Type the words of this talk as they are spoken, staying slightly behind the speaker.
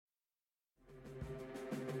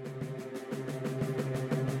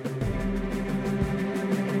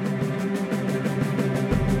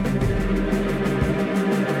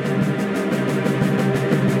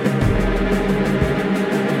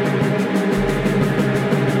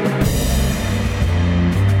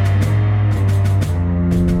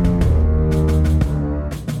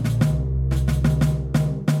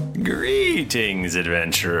Greetings,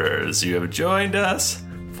 adventurers. You have joined us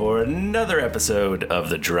for another episode of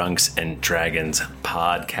the Drunks and Dragons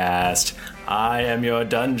podcast. I am your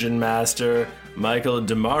dungeon master, Michael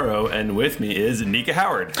Demaro, and with me is Nika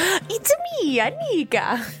Howard. It's me,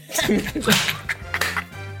 Anika.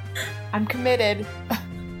 I'm committed.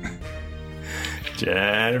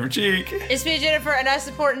 Jennifer Cheek. It's me, Jennifer, and I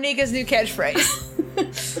support Nika's new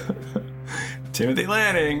catchphrase. Timothy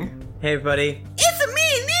Lanning. Hey, everybody. It's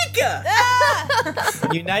me, Nika!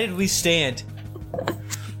 United we stand.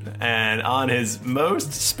 And on his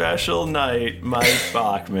most special night, Mike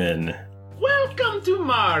Bachman. Welcome to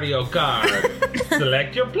Mario Kart.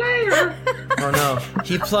 Select your player. Oh no,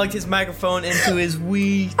 he plugged his microphone into his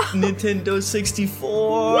Wii Nintendo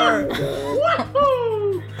 64.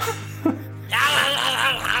 Woohoo!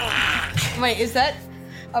 Wait, is that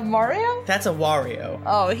a Mario? That's a Wario.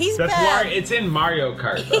 Oh, he's That's bad. It's in Mario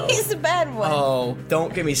Kart, though. He's the bad one. Oh,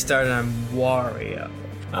 don't get me started on Wario.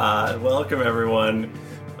 Welcome, everyone.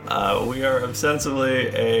 We are ostensibly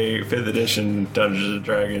a 5th edition Dungeons &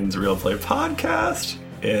 Dragons real play podcast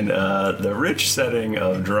in the rich setting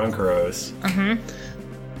of Drunk Roast. Mm-hmm.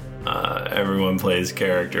 Everyone plays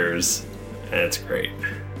characters, and it's great.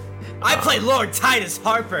 I play Lord Titus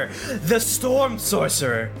Harper, the Storm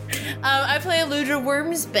Sorcerer. I play Eludra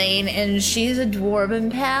Wormsbane, and she's a dwarven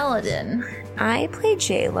paladin. I play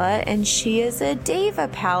Jayla, and she is a Deva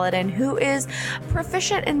paladin who is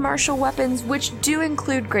proficient in martial weapons, which do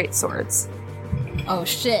include great swords. Oh,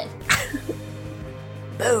 shit.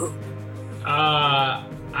 Boom.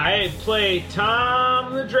 I play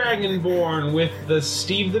Tom the Dragonborn with the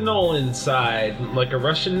Steve the Nolan side, like a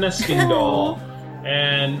Russian nesting doll.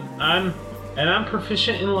 And I'm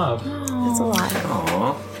proficient in love. That's a lot.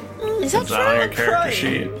 Aww. Is that Is that on your true? character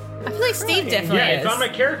sheet? I feel like Steve definitely Yeah, is. it's on my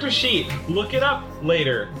character sheet. Look it up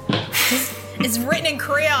later. It's written in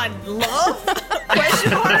crayon. Love?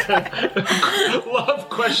 Question mark? Love?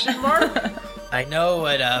 Question mark? I know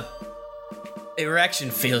what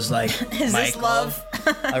erection feels like. Is this Michael. love?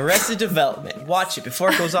 Arrested Development. Watch it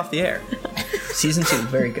before it goes off the air. Season 2,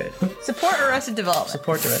 very good. Support Arrested Development.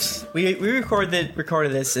 Support the rest. We recorded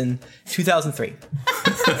this in 2003.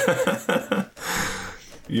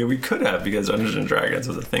 Yeah, we could have, because Dungeons & Dragons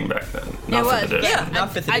was a thing back then. It was. 5th edition. Yeah,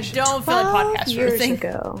 Not 5th I edition. don't feel like podcasts were a years thing.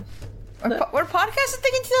 ago. Were podcasts a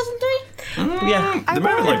thing in 2003? Yeah. There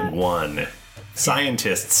might have been like one.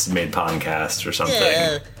 Scientists made podcasts or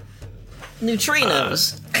something.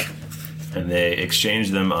 Neutrinos. And they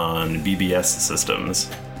exchanged them on BBS systems.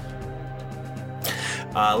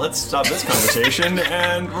 Let's stop this conversation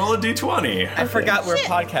and roll a d20. I forgot we're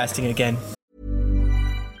podcasting again.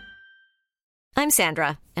 I'm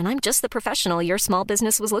Sandra, and I'm just the professional your small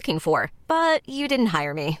business was looking for. But you didn't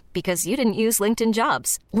hire me because you didn't use LinkedIn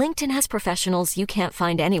Jobs. LinkedIn has professionals you can't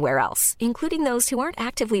find anywhere else, including those who aren't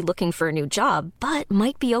actively looking for a new job, but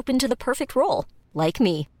might be open to the perfect role, like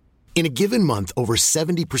me. In a given month, over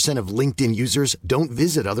 70% of LinkedIn users don't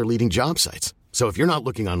visit other leading job sites. So if you're not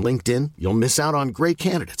looking on LinkedIn, you'll miss out on great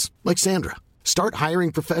candidates like Sandra. Start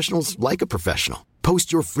hiring professionals like a professional.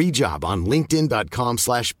 Post your free job on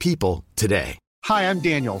linkedin.com/people today. Hi, I'm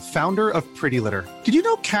Daniel, founder of Pretty Litter. Did you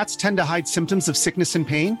know cats tend to hide symptoms of sickness and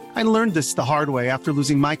pain? I learned this the hard way after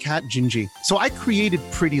losing my cat, Gingy. So I created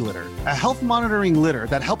Pretty Litter, a health monitoring litter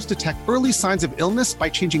that helps detect early signs of illness by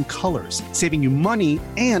changing colors, saving you money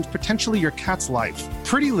and potentially your cat's life.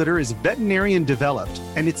 Pretty Litter is veterinarian developed,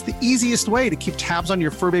 and it's the easiest way to keep tabs on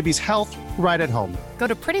your fur baby's health right at home. Go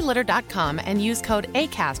to prettylitter.com and use code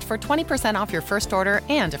ACAST for 20% off your first order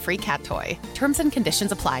and a free cat toy. Terms and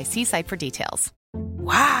conditions apply. See site for details.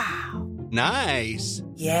 Wow. Nice.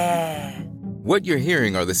 Yeah. What you're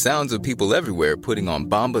hearing are the sounds of people everywhere putting on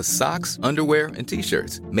Bombas socks, underwear, and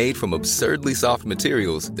T-shirts made from absurdly soft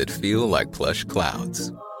materials that feel like plush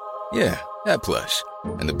clouds. Yeah, that plush.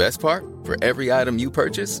 And the best part? For every item you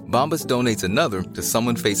purchase, Bombas donates another to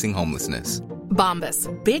someone facing homelessness. Bombas.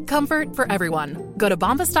 Big comfort for everyone. Go to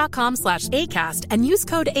bombas.com/ACAST and use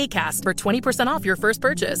code ACAST for 20% off your first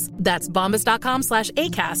purchase. That's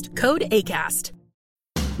bombas.com/ACAST. Code ACAST.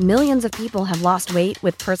 Millions of people have lost weight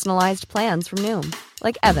with personalized plans from Noom.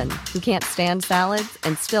 Like Evan, who can't stand salads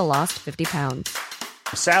and still lost 50 pounds.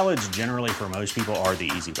 Salads generally for most people are the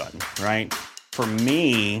easy button, right? For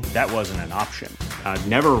me, that wasn't an option. I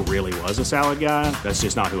never really was a salad guy. That's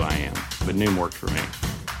just not who I am. But Noom worked for me.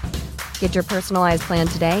 Get your personalized plan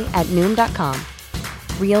today at Noom.com.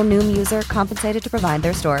 Real Noom user compensated to provide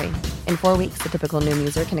their story. In 4 weeks, the typical Noom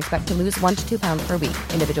user can expect to lose 1 to 2 pounds per week.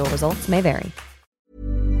 Individual results may vary.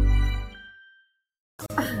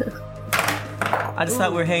 I just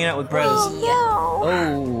thought we were hanging out with bros. Oh,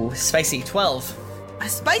 Oh, spicy. 12. A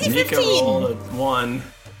spicy Nika 15. rolled a 1.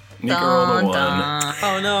 Nika rolled a 1.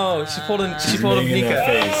 Oh no, she pulled a Making that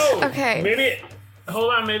Nika. face. Okay.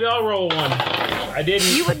 Hold on, maybe I'll roll 1. I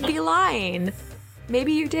didn't. You would be lying.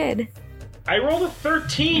 Maybe you did. I rolled a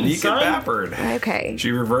 13, Nika son. bappered. Okay.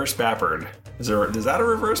 She reverse bappered. Is that a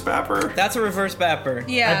reverse bapper? That's a reverse bapper.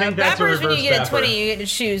 Yeah, I think that's a bappers when you reverse get a bapper. 20, you get to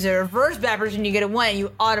choose. A reverse bappers when you get a 1,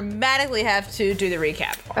 you automatically have to do the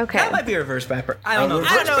recap. Okay. That might be a reverse bapper. I don't know.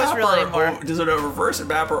 I don't know what's really more. Does a reverse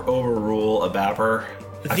bapper overrule a bapper?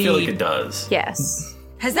 I feel like it does. Yes.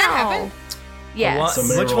 Has that happened? Yes.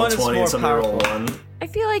 Somebody Which roll one is 20 more and somebody roll powerful? 1. I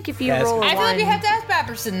feel like if you Yeah, roll a I feel like we 1, have to ask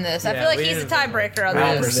Bapperson this. I Yeah, feel like we he's the didn't- tiebreaker on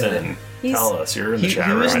this. Bapperson, tell us. You're in the chat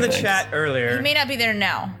He was room, in I the think. chat earlier. He may not be there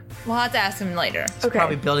now. We'll have to ask him later. Okay.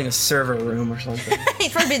 Probably building a server room or something.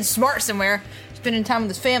 He's probably been smart somewhere, spending time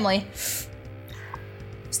with his family.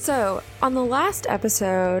 So, on the last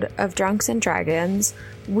episode of Drunks and Dragons,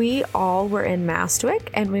 we all were in Mastwick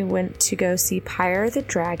and we went to go see Pyre the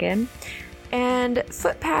Dragon. And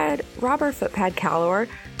Robber Footpad Calor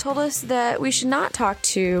told us that we should not talk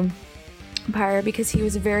to Pyre because he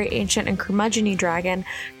was a very ancient and curmudgeon-y dragon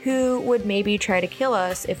who would maybe try to kill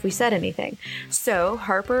us if we said anything. So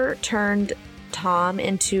Harper turned Tom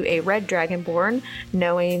into a red dragonborn,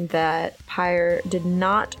 knowing that Pyre did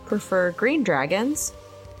not prefer green dragons.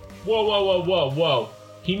 Whoa.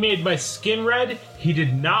 He made my skin red. He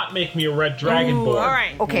did not make me a red dragonborn. All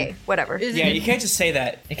right. Okay, whatever. Yeah, you can't just say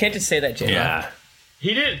that. You can't just say that, Jay. Yeah.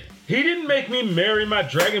 He didn't make me marry my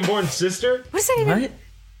dragonborn sister. What does that even... What?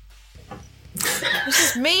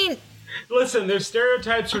 This is mean. Listen, there's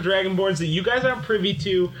stereotypes for dragonborns that you guys aren't privy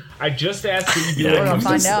to. I just asked that you be Yeah, like, We're gonna come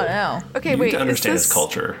find to- out now. Okay, You wait. need to understand is his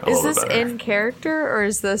culture a Is little this bit better. in character or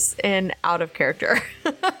is this in out of character?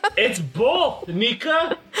 it's both,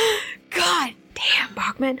 Nika. God damn,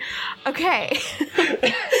 Bachman. Okay.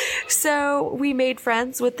 So we made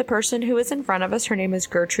friends with the person who was in front of us. Her name is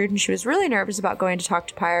Gertrude, and she was really nervous about going to talk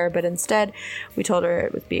to Pyre, but instead we told her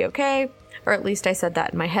it would be okay. Or at least I said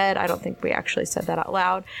that in my head. I don't think we actually said that out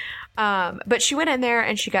loud. But she went in there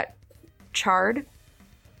and she got charred.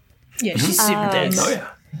 Yeah, she's super dead. Oh, yeah.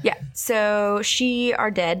 Yeah, so she are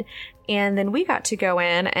dead. And then we got to go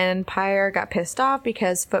in, and Pyre got pissed off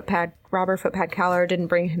because Robber Footpad Calor didn't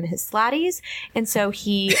bring him his slatties. And so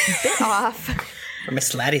he bit off. Where my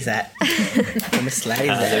slatties at? Where my slatties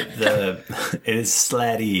at? It is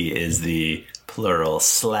slatty is the plural.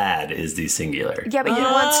 Slad is the singular. Yeah, but he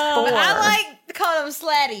wants four. I like to call them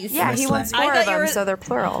slatties. Yeah, he wants I four thought of you them, were- so they're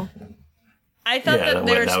plural. I thought Yeah, that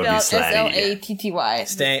they were that would be spelled slatty.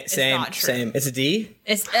 Slatty. Same. It's a D?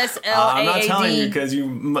 It's I'm not telling you SLAAD. because you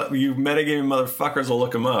metagaming motherfuckers will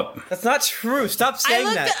look them up. That's not true. Stop I saying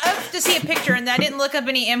looked that. up to see a picture and I didn't look up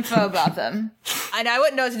any info about them. And I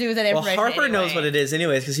wouldn't know what to do with that Well, information. Harper anyway. knows what it is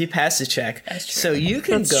anyways because he passed his check. That's true. So you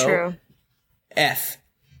can That's go true. F.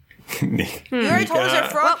 You already told us they're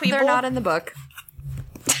frog Well, people. they're not in the book.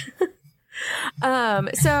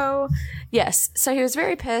 So, yes. So he was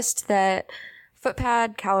very pissed that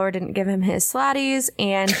Footpad Calor didn't give him his slatties,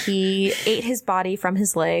 and he ate his body from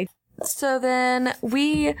his leg. So then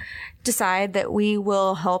we decide that we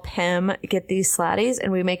will help him get these slatties,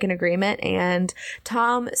 and we make an agreement, and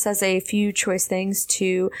Tom says a few choice things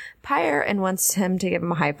to Pyre and wants him to give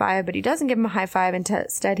him a high five, but he doesn't give him a high five.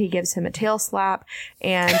 Instead, he gives him a tail slap,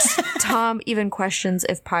 and Tom even questions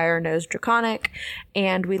if Pyre knows Draconic,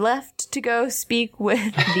 and we left to go speak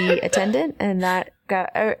with the attendant,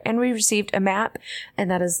 and we received a map, and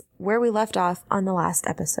that is where we left off on the last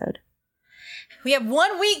episode. We have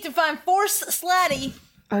 1 week to find 4 Slatty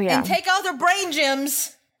Oh, yeah. and take out their brain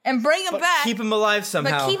gems and bring them back. Keep him alive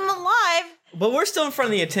somehow. But keep them alive. But we're still in front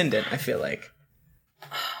of the attendant, I feel like.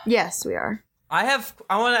 Yes, we are. I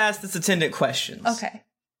want to ask this attendant questions. Okay.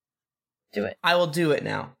 Do it. I will do it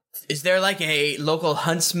now. Is there like a local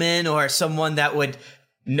huntsman or someone that would...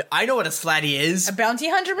 I know what a slatty is. A bounty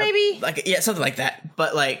hunter, maybe? Yeah, something like that.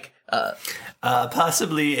 But like...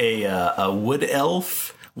 Possibly a wood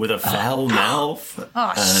elf with a foul mouth.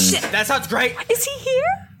 Oh, shit. That sounds great. Is he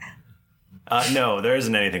here? No, there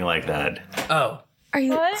isn't anything like that. Oh. Are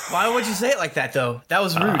you? What? Why would you say it like that, though? That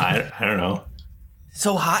was rude. I don't know.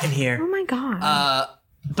 So hot in here. Oh my god.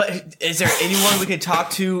 But is there anyone we could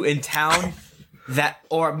talk to in town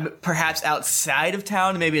or perhaps outside of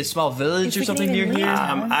town, maybe a small village or something near here?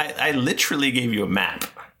 I literally gave you a map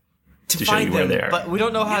to show find you where them, they are. but we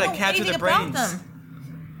don't know how You to don't know capture the anything about brains. them.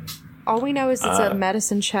 All we know is it's a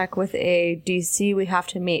medicine check with a DC we have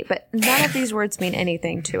to meet, but none of these words mean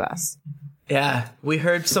anything to us. Yeah, we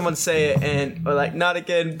heard someone say it and we're like, not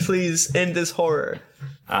again, please end this horror.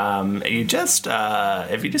 You just,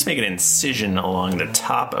 if you just make an incision along the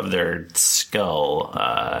top of their skull,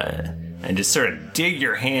 and just sort of dig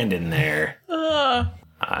your hand in there,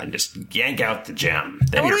 and just yank out the gem.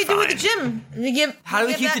 Then What do you're we do with the fine. gem? How do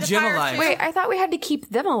we keep the gem alive? Wait, I thought we had to keep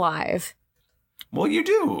them alive. Well, you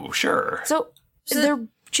do, sure. So their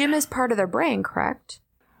gem is part of their brain, correct?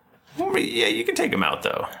 Well, yeah, you can take them out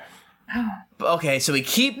though. Okay, so we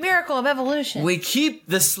keep Miracle of evolution. the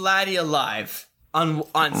Slatty alive on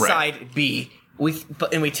side B. We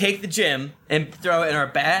take the gem and throw it in our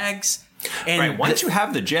bags. And right. Once you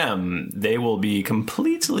have the gem, they will be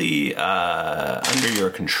completely under your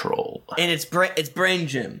control. And it's brain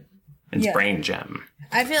gem. It's brain gem.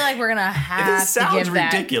 I feel like we're gonna have This to sounds give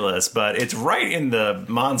that. ridiculous, but it's right in the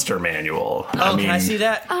monster manual. Oh, can I see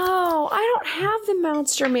that? Oh, I don't have the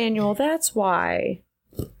monster manual. That's why.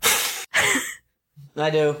 I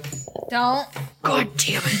do. Don't. God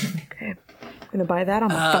damn it. Okay. I'm gonna buy that on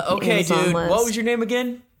the fucking Okay, Amazon dude. list. What was your name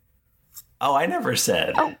again? Oh, I never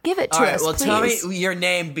said. Oh, give it to All right, us, well, please. tell me your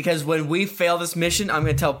name, because when we fail this mission, I'm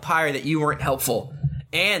going to tell Pyre that you weren't helpful.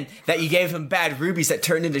 And that you gave him bad rubies that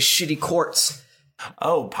turned into shitty quartz.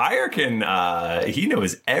 Oh, Pyre can, he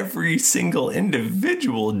knows every single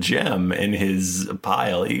individual gem in his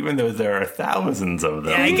pile, even though there are thousands of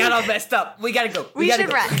them. Yeah, I got all messed up. We gotta go. We gotta should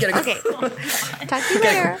go. run. We gotta go. Okay. Talk to you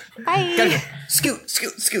later. Bye. Gotta go.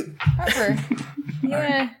 Scoot. Harper.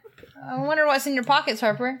 Yeah. I wonder what's in your pockets,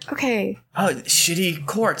 Harper. Okay. Oh, shitty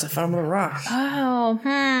quartz. I found them on a rock. Oh,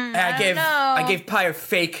 And I gave Pyre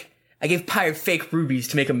fake rubies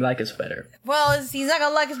to make him like us better. Well, he's not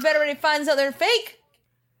gonna like us better when he finds out they're fake.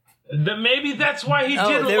 Maybe that's why he Oh,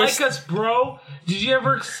 didn't there like was- us, bro. Did you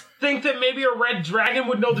ever think that maybe a red dragon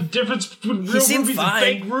would know the difference between real seemed rubies fine.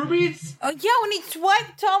 and fake rubies? Oh yeah, when he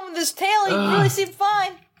swiped Tom with his tail, he really seemed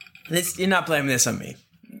fine. You're not blaming this on me.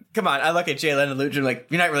 Come on, I look at Jalen and Luke, like,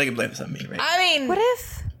 you're not really gonna blame this on me, right? I mean, What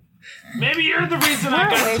if Maybe you're the reason I we're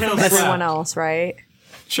got away tail from everyone slapped. else, right?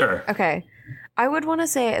 Sure. Okay. I would want to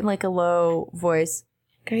say it in like a low voice.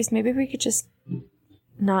 Guys, maybe we could just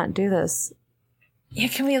not do this. yeah,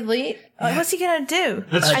 can we leave? Like, what's he gonna do?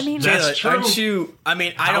 That's Jalen, true. aren't you? I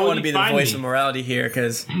mean, I How don't would want to he be the find voice me? of morality here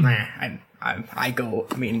because I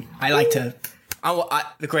like to.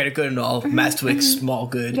 The greater good and all, Mastwick's small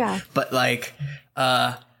good. Yeah. But like,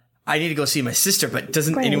 I need to go see my sister. But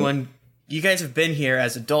doesn't Right. anyone? You guys have been here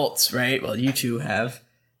as adults, right? Well, you two have.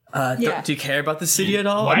 Yeah. Do you care about the city at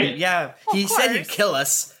all? What? I mean, yeah, he said he'd kill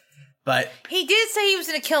us, but He did say he was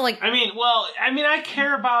gonna kill like. I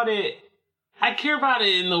care about it. I care about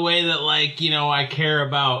it in the way that, like, you know, I care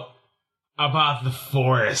about the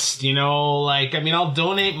forest. You know, like, I mean, I'll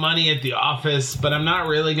donate money at the office, but I'm not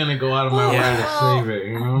really gonna go out of my way to save it.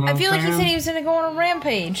 You know what I I'm feel like he saying? said he was gonna go on a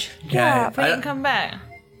rampage. yeah, If he didn't come back.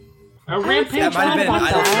 A rampage. that might have been about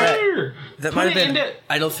idle that. threat. That might have been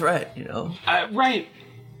idle threat. You know. Right.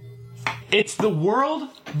 It's the world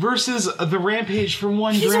versus the rampage from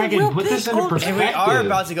one He's a dragon. real Put this big into old- perspective. And we are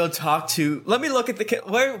about to go talk to. Let me look at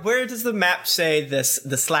where does the map say the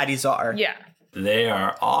Slatties are? Yeah. They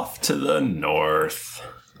are off to the north.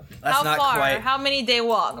 That's How not far? quite. How many day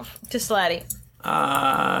walk to Slatty?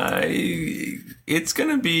 It's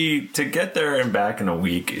gonna be, to get there and back in a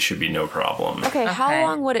week, it should be no problem. Okay, how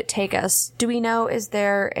long would it take us? Do we know,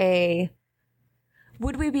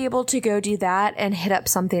 would we be able to go do that and hit up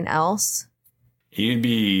something else? You'd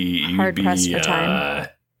be Hard pressed for time.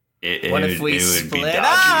 What if we it would be split dodgy.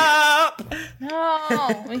 up?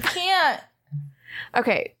 No, we can't.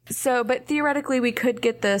 Okay, but theoretically we could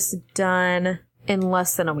get this done in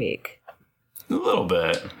less than a week. A little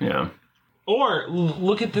bit, yeah. Or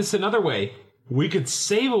look at this another way. We could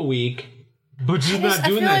save a week, but just I not feel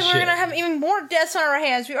doing like that we're shit. gonna have even more deaths on our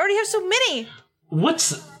hands. We already have so many.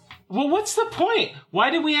 What's the point?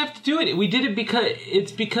 Why did we have to do it? We did it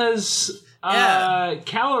because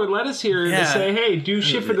Callor led us here to say, hey, do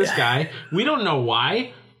shit for this guy. We don't know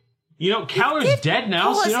why. You know, Callor's dead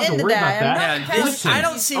now, so you don't have to worry about that. Listen, I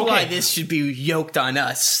don't see why this should be yoked on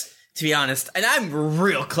us, to be honest. And I'm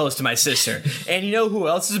real close to my sister. And you know who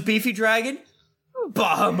else is a beefy dragon?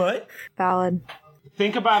 Bahamut. Valid.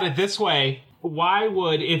 Think about it this way. Why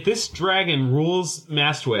would, if this dragon rules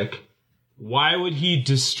Mastwick, why would he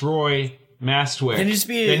destroy Mastwick? Then he'd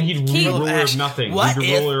be then he'd be king ruler ash. of nothing. What He'd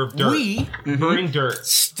be if ruler of dirt. we burning dirt.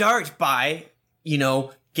 Start by,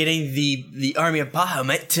 getting the army of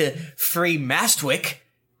Bahamut to free Mastwick,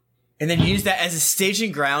 and then use that as a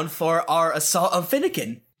staging ground for our assault on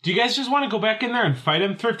Finnegan. Do you guys just want to go back in there and fight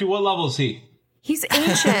him? Thrifty, what level is he? He's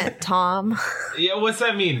ancient, Tom. Yeah, what's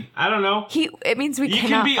that mean? I don't know. It means we You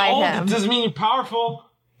cannot can be fight old, him. it doesn't mean you're powerful.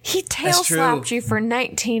 He tail slapped you for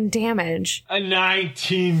 19 damage. A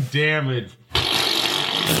 19 damage.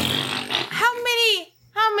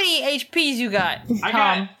 How many HPs you got? I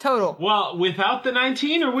got total. Well, without the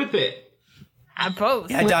 19 or with it? Both.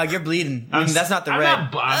 Yeah, dog, you're bleeding. That's not the red.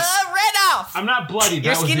 red off. I'm not bloody.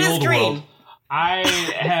 Your That was skin the is old green. world. I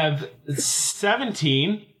have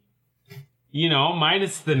 17.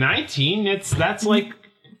 Minus the 19. That's like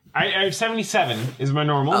I have 77 is my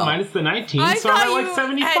normal. Minus the 19, so I'm at like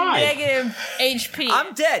 75. Had negative HP.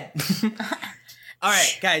 I'm dead. All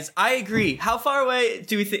right, guys, I agree. How far away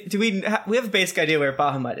do we think? We have a basic idea where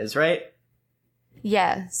Bahamut is, right?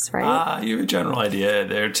 Yes, right? You have a general idea.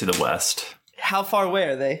 They're to the west. How far away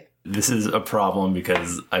are they? This is a problem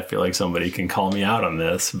because I feel like somebody can call me out on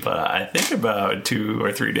this, but I think about 2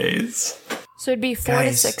 or 3 days. So it'd be 4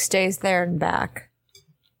 to 6 days there and back.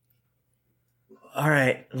 All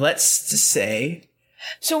right, let's just say.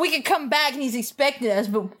 So we could come back and he's expecting us,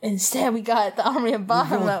 but instead we got the army of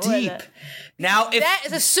Bahamut with it. Now, if that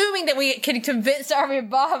is assuming that we can convince the army of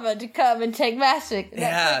Bahamut to come and take Mastic.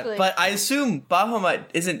 Yeah, but I assume Bahamut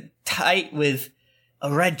isn't tight with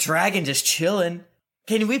a red dragon just chilling.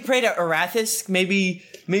 Can we pray to Arathis?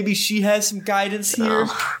 Maybe she has some guidance here.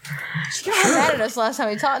 She got mad at us last time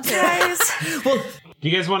we talked to her. Well, do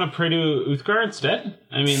you guys want to pray to Uthgar instead?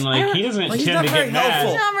 I mean, he doesn't he's tend not to very get mad.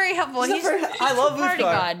 He's not very helpful. I love party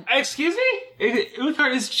Uthgar. god. Excuse me?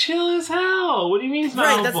 Uthgar is chill as hell. What do you mean he's not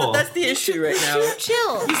Right, helpful? that's the issue right now. Too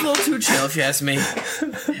chill. He's a little too chill, if you ask me.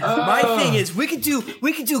 My thing is, we could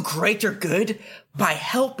do greater good by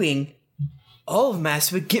helping all of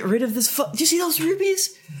Mastic get rid of this. Do you see those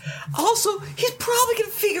rubies? Also, he's probably gonna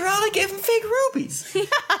figure out I gave him fake rubies.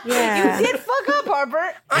 Yeah. You did fuck up,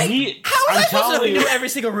 Harper. How was I supposed to know every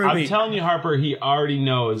single ruby? I'm telling you, Harper, he already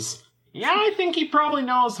knows. Yeah, I think he probably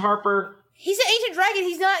knows, Harper. He's an ancient dragon.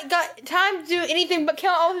 He's not got time to do anything but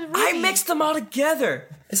count all his rubies. I mixed them all together.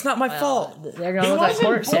 It's not my fault. They're He gonna look like wasn't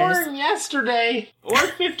corpses. born yesterday or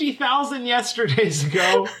 50,000 yesterdays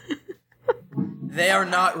ago. They are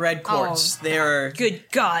not red quartz. They are good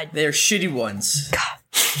God. They are shitty ones.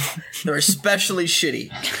 They're especially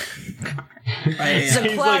shitty. It's the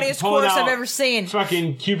He's cloudiest pulling quartz I've out ever seen.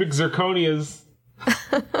 Fucking cubic zirconias.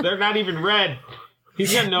 They're not even red.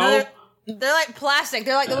 He's gonna know. No, they're like plastic.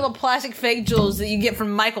 They're like the little plastic fake jewels that you get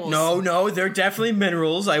from Michael's. No, they're definitely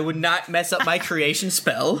minerals. I would not mess up my creation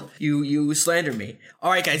spell. You slander me.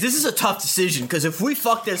 All right, guys, this is a tough decision because if we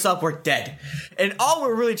fuck this up, we're dead. And all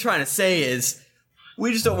we're really trying to say is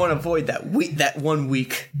we just don't want to avoid that 1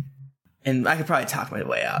 week. And I could probably talk my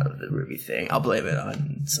way out of the ruby thing. I'll blame it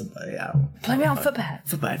on somebody. Blame it on Footpad.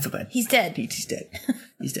 Footpad. He's dead. He's dead.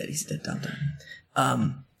 He's dead.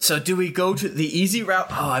 Done. So do we go to the easy route?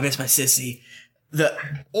 Oh, I miss my sissy.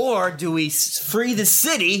 Or do we free the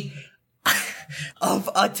city of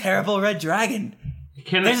a terrible red dragon?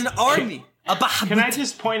 There's an army. Can I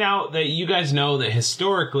just point out that you guys know that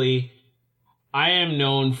historically, I am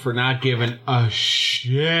known for not giving a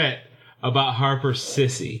shit about Harper's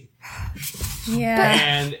sissy. Yeah.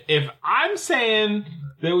 And if I'm saying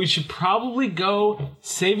that we should probably go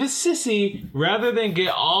save a sissy rather than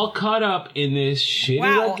get all caught up in this shitty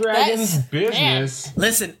Red Dragon's business. Man.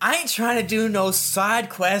 Listen, I ain't trying to do no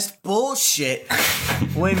side quest bullshit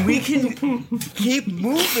when we can keep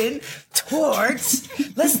moving towards.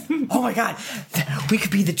 Oh my god, we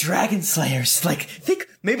could be the Dragon Slayers. Like, think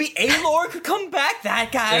maybe Aelor could come back.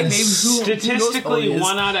 That guy, And maybe statistically, who knows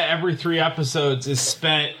 1 out of every 3 episodes is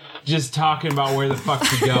spent just talking about where the fuck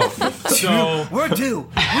to go. So we're due.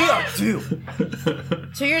 We are due.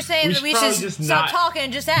 So you're saying that we should stop talking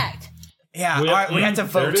and just act? Yeah. All right. We have to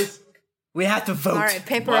vote. We have to vote. All right.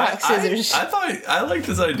 Paper, rock, scissors. I thought I like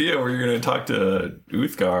this idea where you're going to talk to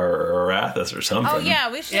Uthgar or Arathis or something. Oh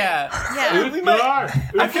yeah, we should. Yeah. We might.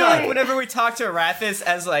 I feel like whenever we talk to Arathis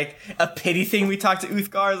as like a pity thing, we talk to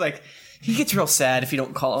Uthgar like. He gets real sad if you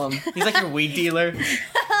don't call him. He's like your weed dealer.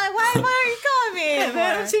 Why are you calling me? Yeah, man, I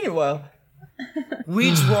haven't seen you in a while.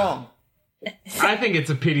 Weed's wrong. I think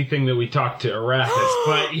it's a pity thing that we talk to Arathis,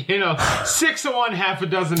 but 6 of one, half a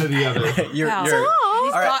dozen of the other. You're all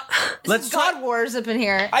right. Let's God Wars up in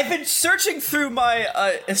here. I've been searching through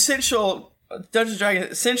my essential Dungeons &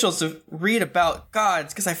 Dragons essentials to read about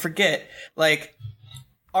gods because I forget. Like,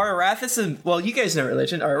 are Arathis and you guys know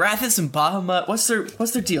religion? Are Arathis and Bahamut? What's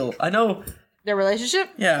their deal? I know their relationship.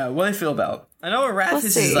 Yeah, what do they feel about? I know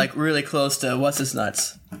Arathis is like really close to what's his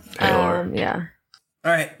nuts. Yeah.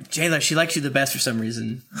 All right, Jayla, she likes you the best for some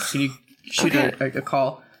reason. Can you shoot a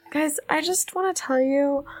call? Guys, I just want to tell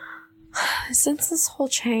you, since this whole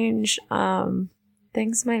change,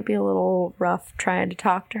 things might be a little rough trying to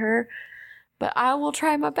talk to her. but I will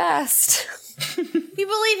try my best. We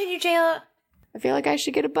believe in you, Jayla. I feel like I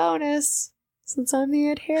should get a bonus since I'm the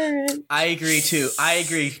adherent. I agree too. I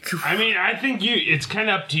agree. I mean, I think it's kind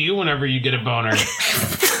of up to you whenever you get a boner.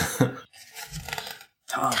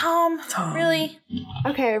 Tom, really?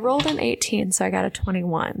 Okay, I rolled an 18, so I got a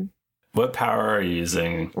 21. What power are you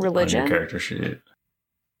using Religion? on your character sheet?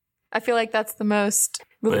 I feel like that's the most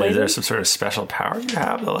But related. is there some sort of special power you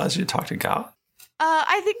have that allows you to talk to God?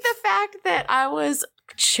 I think the fact that I was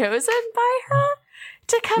chosen by her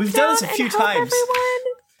to come We've down done this a few and help times. everyone.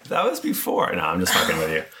 That was before. No, I'm just fucking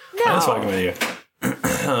with you. No. I'm just fucking with you.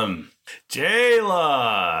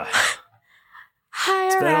 Jayla! Hi,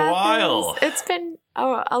 It's been a while. It's been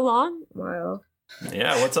a long while.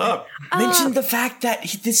 Yeah, what's up? Mention the fact that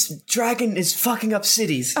this dragon is fucking up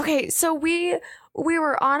cities. Okay, so we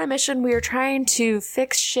were on a mission. We were trying to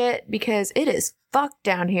fix shit because it is fucked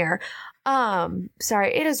down here.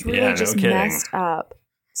 Sorry, it is really Yeah, no just kidding. messed up.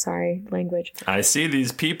 Sorry, language. I see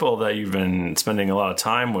these people that you've been spending a lot of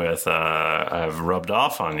time with have rubbed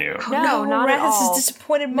off on you. No, not at all. This is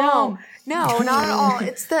disappointed mom. No, not at all.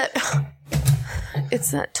 It's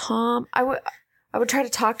that Tom. I would try to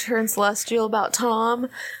talk to her in Celestial about Tom.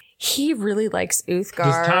 He really likes Uthgar.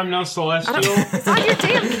 Does Tom know Celestial? It's on your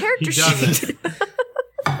damn He character sheet. doesn't.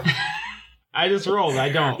 I just rolled. I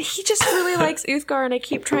don't. He just really likes Uthgar, and I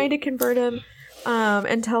keep trying to convert him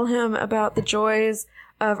and tell him about the joys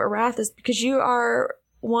of Arathis, because you are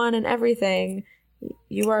one and everything.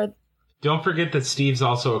 You are... Don't forget that Steve's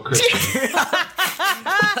also a Christian.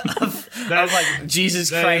 That's like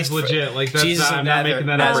Jesus that Christ. is legit. Like that's Jesus I'm not making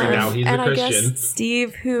that up right now. He's and a Christian. I guess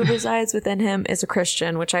Steve, who resides within him, is a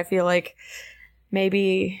Christian, which I feel like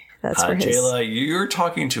maybe that's where his... Jayla, you're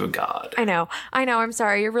talking to a god. I know. I'm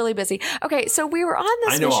sorry. You're really busy. Okay, so we were on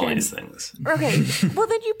this I know mission. all these things. Okay, well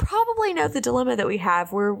then you probably know the dilemma that we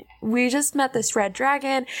have, where we just met this red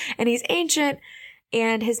dragon, and he's ancient,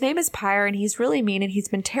 and his name is Pyre, and he's really mean, and he's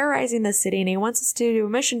been terrorizing the city, and he wants us to do a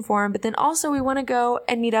mission for him, but then also we want to go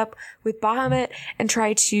and meet up with Bahamut and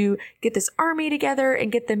try to get this army together and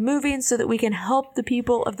get them moving so that we can help the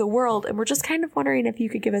people of the world, and we're just kind of wondering if you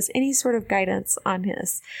could give us any sort of guidance on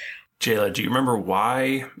this. Jayla, do you remember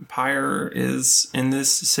why Pyre is in this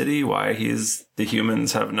city? Why the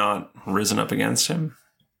humans have not risen up against him?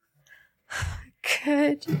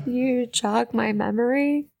 Could you jog my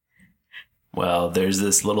memory? Well, there's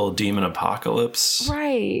this little demon apocalypse.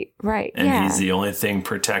 Right, And yeah. he's the only thing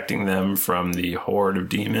protecting them from the horde of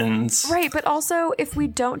demons. Right, but also, if we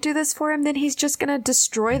don't do this for him, then he's just gonna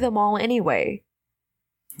destroy them all anyway.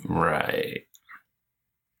 Right.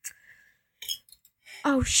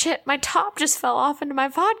 Oh shit, my top just fell off into my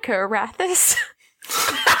vodka, Arathis.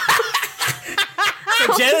 So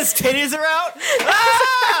Jayla's titties are out?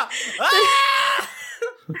 Ah! Ah!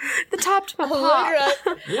 The top to my pop. Eloydra.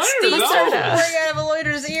 What Steve are starts those? pouring out of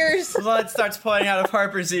Eloydra's ears. Blood starts pouring out of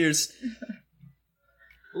Harper's ears.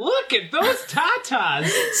 Look at those tatas.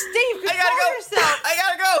 Steve, I gotta go. yourself. I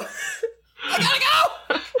gotta go. I gotta go.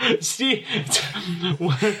 Steve,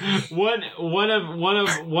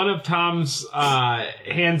 one of Tom's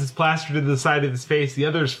hands is plastered to the side of his face. The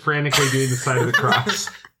other is frantically doing the sign of the cross.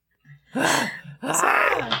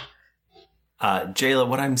 Jayla,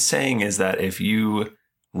 what I'm saying is that if you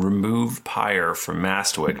remove Pyre from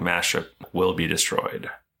Mastwick, Mastwick will be destroyed.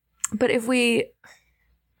 But if we...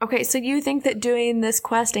 Okay, so you think that doing this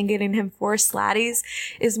quest and getting him 4 slatties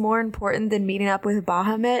is more important than meeting up with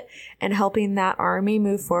Bahamut and helping that army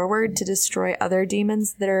move forward to destroy other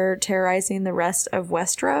demons that are terrorizing the rest of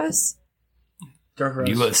Westeros?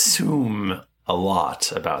 You assume a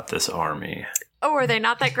lot about this army. Oh, are they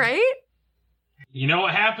not that great? You know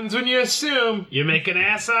what happens when you assume? You make an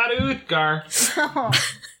ass out of Uthgar.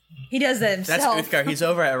 He does that That's himself. Uthgar. He's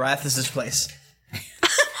over at Arathis' place.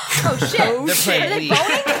 Oh shit! They're playing League.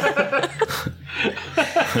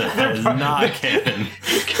 That is not canon.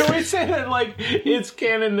 Can we say that, like, it's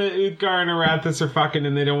canon that Uthgar and Arathis are fucking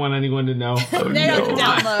and they don't want anyone to know? Oh, They don't no.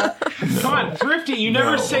 down low. Come on, Thrifty, you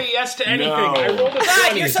never say yes to anything. No. I rolled a God,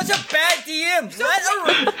 20. you're such a bad DM.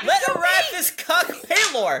 Let Arathis cuck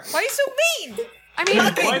Paylor. Why are you so mean? I mean,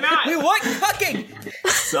 Why not? We want cucking.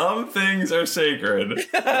 Some things are sacred.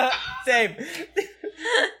 Same.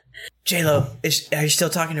 J-Lo, are you still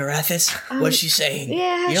talking to Arathis? What's she saying?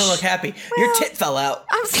 yeah, You don't look happy. Your tit fell out.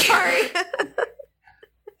 I'm sorry.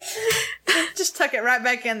 Just tuck it right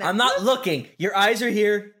back in there. I'm not looking. Your eyes are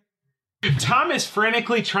here. Tom is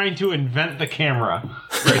frantically trying to invent the camera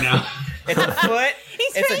right now. It's a foot.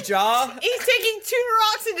 It's a jaw. He's taking 2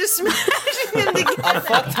 rocks and just smashing them together. A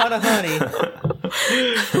fuck ton of honey.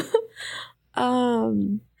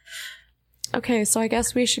 Okay, so I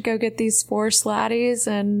guess we should go get these 4 slatties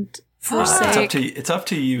and forsake. It's up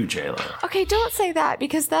to you, JLo. Okay, don't say that,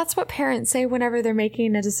 because that's what parents say whenever they're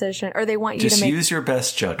making a decision, or they want you to make... Just use your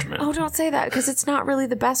best judgment. Oh, don't say that, because it's not really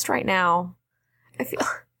the best right now. I feel...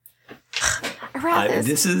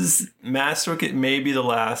 This is Mastwick. It may be the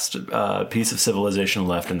last piece of civilization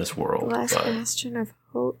left in this world. Last bastion of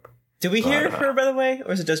hope. Did we hear her, by the way?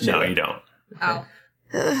 Or is it just JLo? No, you don't. Oh.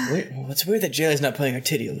 What's weird that JLo's not putting her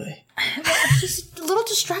titty away. She's a little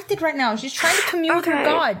distracted right now. She's trying to commune with her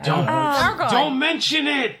God. Our God. Don't mention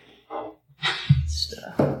it!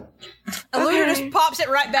 Illusion just pops it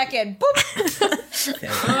right back in.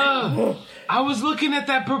 Boop! I was looking at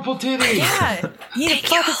that purple titty. Yeah. You need to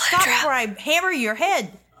fucking stop before I hammer your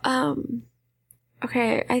head.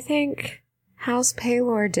 Okay, I think... How's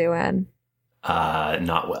Paylor doing?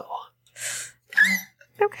 Not well.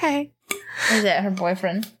 Okay. Is that her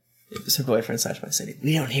boyfriend? It's her boyfriend / my city.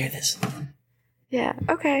 We don't hear this. Yeah,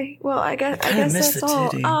 okay. Well, I guess miss that's the all.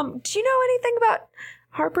 titty. Do you know anything about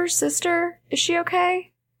Harper's sister? Is she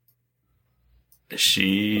okay?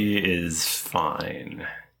 She is fine.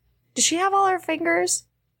 Does she have all her fingers?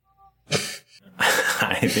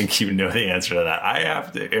 I think you know the answer to that. I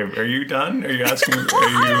have to. Are you done? Are you asking?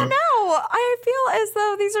 I don't know. I feel as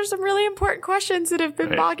though these are some really important questions that have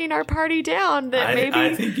been bogging our party down. That maybe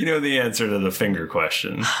I think you know the answer to the finger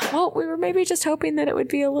question. Well, we were maybe just hoping that it would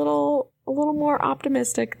be a little more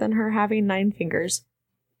optimistic than her having 9 fingers.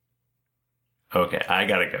 Okay, I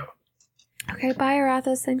gotta go. Okay, bye,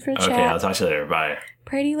 Arathis. Thanks for the chat. Okay, I'll talk to you later. Bye.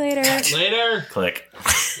 Pray to you later. Later. Click.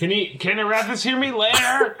 Can Arathis hear me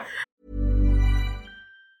later?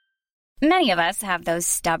 Many of us have those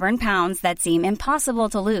stubborn pounds that seem impossible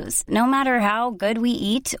to lose, no matter how good we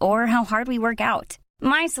eat or how hard we work out.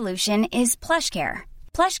 My solution is PlushCare.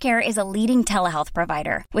 PlushCare is a leading telehealth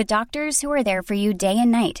provider with doctors who are there for you day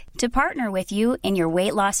and night to partner with you in your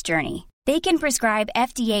weight loss journey. They can prescribe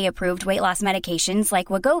FDA-approved weight loss medications like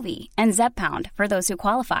Wegovy and Zepbound for those who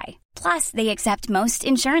qualify. Plus, they accept most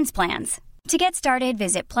insurance plans. To get started,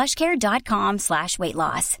 visit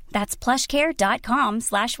plushcare.com/weightloss. That's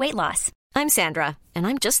plushcare.com/weightloss. I'm Sandra, and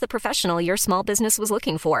I'm just the professional your small business was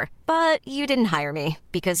looking for. But you didn't hire me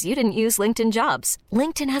because you didn't use LinkedIn Jobs.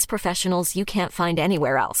 LinkedIn has professionals you can't find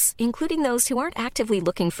anywhere else, including those who aren't actively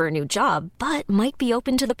looking for a new job, but might be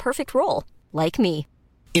open to the perfect role, like me.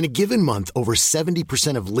 In a given month, over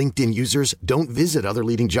 70% of LinkedIn users don't visit other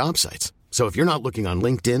leading job sites. So if you're not looking on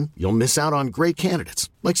LinkedIn, you'll miss out on great candidates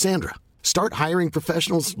like Sandra. Start hiring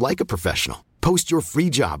professionals like a professional. Post your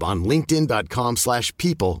free job on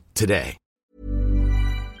linkedin.com/people today.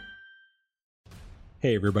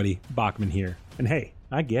 Hey everybody, Bachman here. And hey,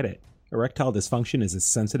 I get it. Erectile dysfunction is a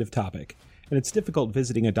sensitive topic, and it's difficult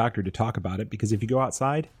visiting a doctor to talk about it because if you go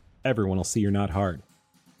outside, everyone will see you're not hard.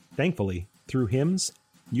 Thankfully, through HIMS,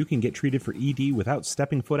 you can get treated for ED without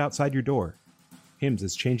stepping foot outside your door. HIMS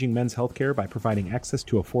is changing men's healthcare by providing access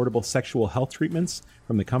to affordable sexual health treatments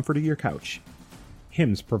from the comfort of your couch.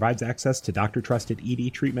 HIMS provides access to doctor-trusted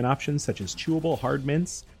ED treatment options such as chewable hard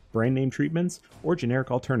mints, brand name treatments, or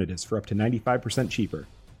generic alternatives for up to 95% cheaper.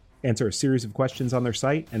 Answer a series of questions on their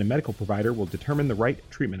site, and a medical provider will determine the right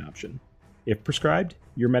treatment option. If prescribed,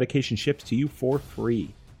 your medication ships to you for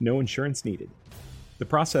free, no insurance needed. The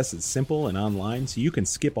process is simple and online, so you can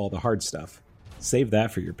skip all the hard stuff. Save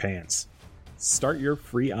that for your pants. Start your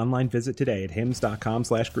free online visit today at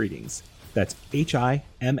hims.com/greetings. That's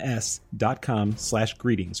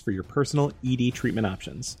HIMS.com/greetings for your personal ED treatment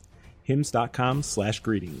options.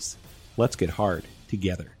 hims.com/greetings. Let's get hard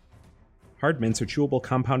together. Hard mints are chewable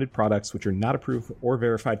compounded products which are not approved or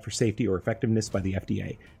verified for safety or effectiveness by the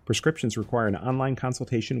FDA. Prescriptions require an online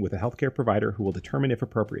consultation with a healthcare provider who will determine if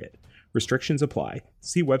appropriate. Restrictions apply.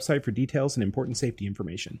 See website for details and important safety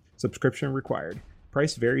information. Subscription required.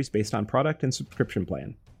 Price varies based on product and subscription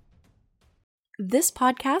plan. This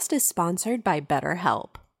podcast is sponsored by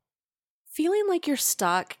BetterHelp. Feeling like you're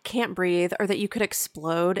stuck, can't breathe, or that you could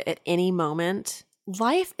explode at any moment?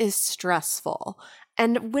 Life is stressful,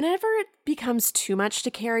 and whenever it becomes too much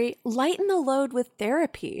to carry, lighten the load with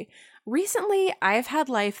therapy. Recently, I've had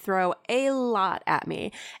life throw a lot at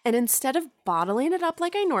me, and instead of bottling it up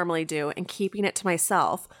like I normally do and keeping it to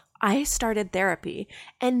myself, I started therapy,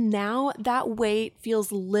 and now that weight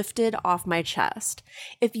feels lifted off my chest.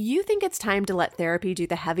 If you think it's time to let therapy do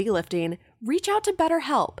the heavy lifting, reach out to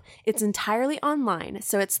BetterHelp. It's entirely online,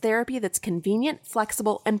 so it's therapy that's convenient,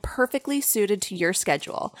 flexible, and perfectly suited to your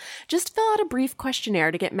schedule. Just fill out a brief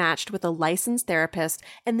questionnaire to get matched with a licensed therapist,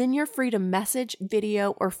 and then you're free to message,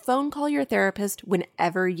 video, or phone call your therapist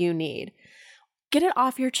whenever you need. Get it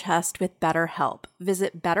off your chest with BetterHelp.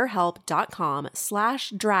 Visit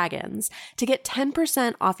betterhelp.com/dragons to get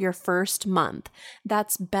 10% off your first month.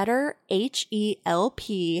 That's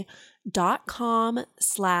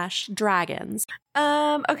betterhelp.com/dragons.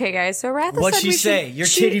 Okay, guys. So Ratha What'd said she say? Your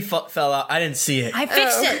titty fell out. I didn't see it. I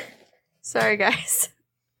fixed it. Sorry, guys,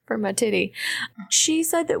 for my titty. She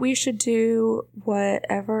said that we should do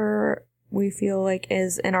whatever we feel like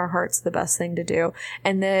is in our hearts the best thing to do.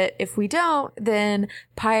 And that if we don't, then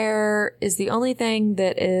Pyre is the only thing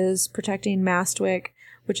that is protecting Mastwick,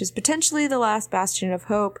 which is potentially the last bastion of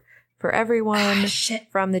hope for everyone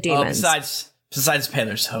from the demons. Besides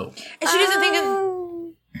Paylor's hope. And she doesn't think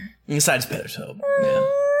of... Besides Paylor's hope. Yeah.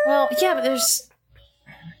 Well, yeah, but there's...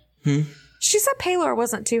 She said Paylor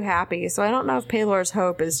wasn't too happy, so I don't know if Paylor's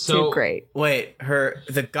hope is too great. Wait,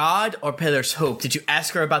 the god or Paylor's hope? Did you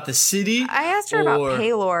ask her about the city? I asked her about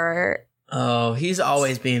Paylor. Oh, he's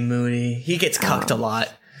always being moody. He gets cucked a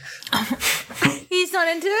lot. He's not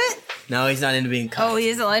into it? No, he's not into being cucked. Oh, he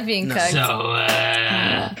doesn't like being cucked.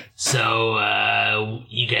 So,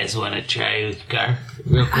 you guys want to try Uthgar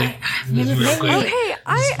real quick? Okay,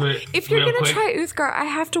 if you're going to try Uthgar, I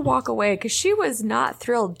have to walk away because she was not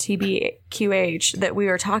thrilled, TBQH, that we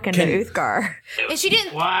were talking to Uthgar. And she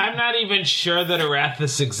didn't... Well, I'm not even sure that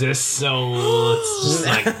Arathis exists, so let's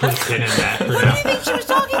just, put a pin in that for now. Who do you think she was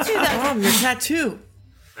talking to, then? Tom, your tattoo.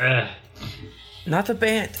 Not the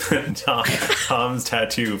band. Tom's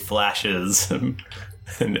tattoo flashes and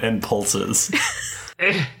pulses.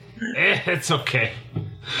 It's okay.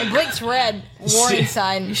 It blinks red. Warning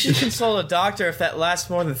sign. You should consult a doctor if that lasts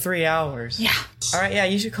more than 3 hours. Yeah. All right, yeah,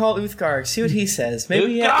 you should call Uthgar. See what he says.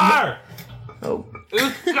 Maybe Uthgar!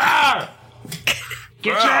 Uthgar! Get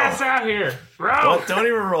your ass out here, bro! What? Don't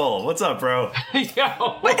even roll. What's up, bro?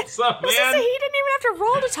 Yo, what's up, man? He didn't even have to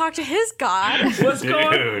roll to talk to his god. What's going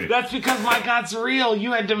on? That's because my god's real.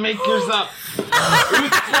 You had to make yours up.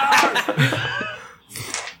 Uthgar!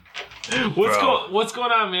 What's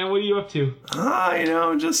going on, man? What are you up to?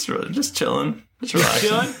 Just chilling. Just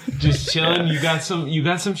relaxing. Just chilling. You got some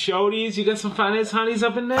shorties? You got some finance honeys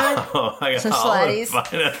up in there? Oh, I got some all slutties. the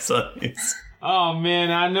finance honeys. Oh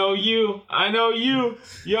man, I know you.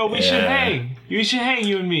 Yo, we should hang. You should hang,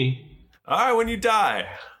 you and me. All right, when you die.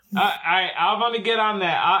 I'm gonna get on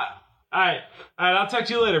that. All right. I'll talk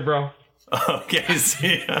to you later, bro. Okay,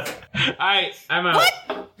 see ya. All right, I'm out. What?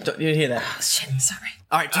 You didn't hear that. Oh, shit, sorry.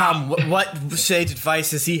 All right, Tom, what sage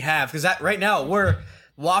advice does he have? Because right now, we're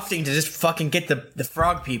wafting to just fucking get the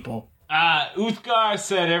frog people. Uthgar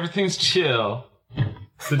said everything's chill.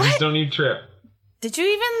 So just don't need trip. Did you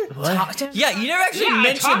even talk to him? Yeah, you never actually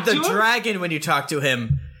mentioned the dragon when you talked to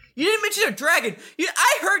him. You didn't mention a dragon.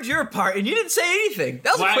 I heard your part, and you didn't say anything.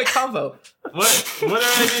 That was a quick combo. What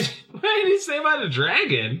did I say about a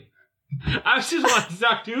dragon? I just wanted to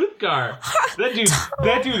talk to Uthgar.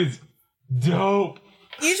 That dude is dope.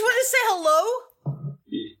 You just wanted to say hello?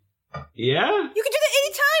 Yeah? You can do that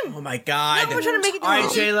anytime. Oh my god. No, we're trying to make it all right,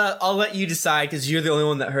 Jayla, I'll let you decide because you're the only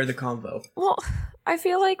one that heard the combo. Well, I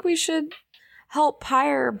feel like we should help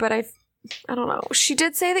Pyre, but I don't know. She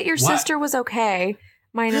did say that your sister was okay,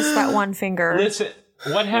 minus that one finger. Listen,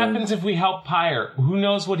 what happens if we help Pyre? Who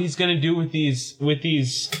knows what he's going to do with these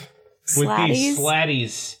slatties?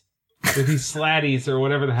 With these slatties or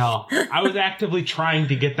whatever the hell. I was actively trying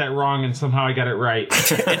to get that wrong and somehow I got it right.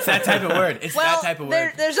 It's that type of word. It's that type of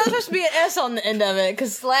word. There's not supposed to be an S on the end of it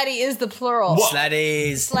because slatty is the plural. What?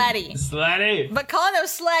 Slatties. Slatty. But calling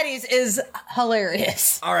those slatties is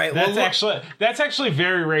hilarious. All right, that's actually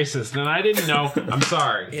very racist, and I didn't know. I'm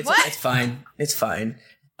sorry. It's fine. It's fine.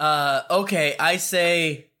 Okay, I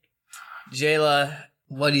say, Jayla,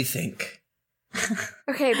 what do you think?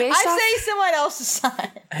 Okay, I say someone else's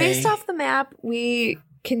side. Based off the map, we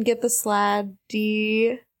can get the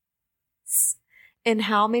sladdy in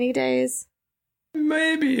how many days?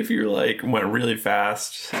 Maybe if you went really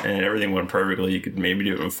fast and everything went perfectly, you could maybe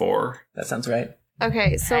do it in 4. That sounds right.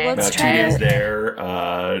 Okay, so let's about try 2 days there,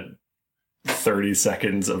 30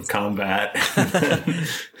 seconds of combat.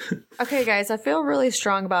 Okay, guys, I feel really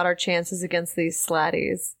strong about our chances against these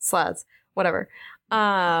slads, whatever.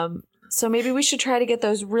 So maybe we should try to get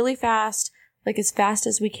those really fast, as fast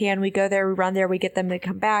as we can. We go there, we run there, we get them to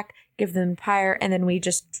come back, give them Pyre, and then we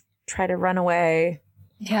just try to run away.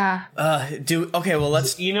 Yeah. Okay, well,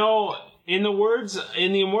 let's... in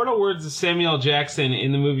the immortal words of Samuel Jackson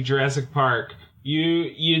in the movie Jurassic Park,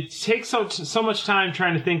 you take so much time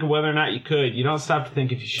trying to think of whether or not you could. You don't stop to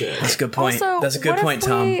think if you should. That's a good point. Also, that's a good point,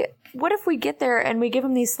 Tom. What if we get there and we give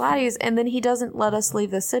him these slatties and then he doesn't let us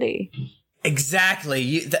leave the city?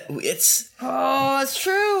 Exactly. It's... Oh, it's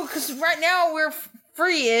true, because right now we're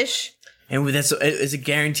free-ish. And it's a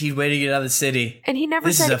guaranteed way to get out of the city. And he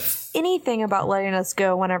never said anything about letting us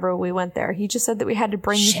go whenever we went there. He just said that we had to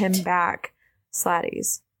bring him back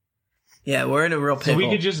Slatties. Yeah, we're in a real pickle. So we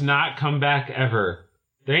could just not come back ever.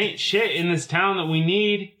 There ain't shit in this town that we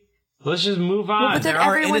need. Let's just move on. Well, but then there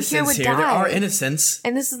are everyone here would innocents die. There are innocents.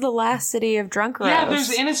 And this is the last city of Drunkeros. Yeah,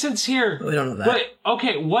 there's innocents here. We don't know that. But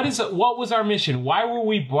okay, what was our mission? Why were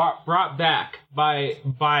we brought back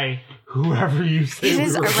by whoever you say It we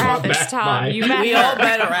is were brought Arathis, back Tom. by? You met We her. all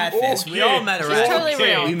met Arathis. We all met Arathis. Totally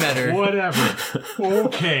real. We met her. Whatever.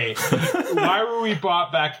 Okay. Why were we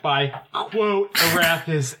brought back by, quote,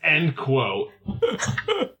 Arathis, end quote?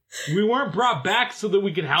 We weren't brought back so that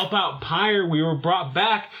we could help out Pyre. We were brought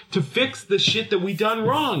back to fix the shit that we done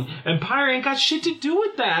wrong. And Pyre ain't got shit to do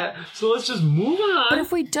with that. So let's just move on. But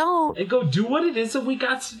if we don't... And go do what it is that we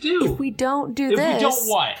got to do. If we don't do this... If we don't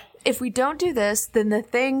what? If we don't do this, then the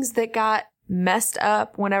things that got messed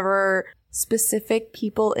up whenever specific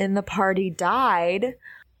people in the party died...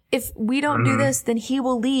 If we don't do this, then he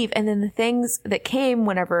will leave, and then the things that came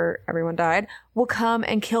whenever everyone died will come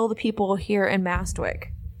and kill the people here in Mastwick.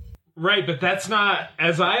 Right, but that's not,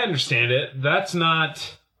 as I understand it, that's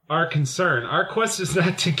not our concern. Our quest is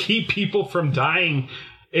not to keep people from dying.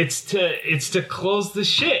 It's to close the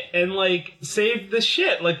shit and like save the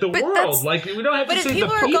shit, like the world. Like we don't have to save the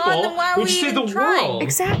people. Gone, then why are we we just save even the trying? world.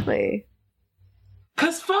 Exactly.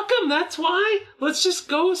 Cause fuck them. That's why. Let's just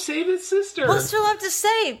go save his sister. We'll still have to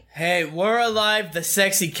save. Hey, we're alive. The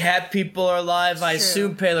sexy cat people are alive. I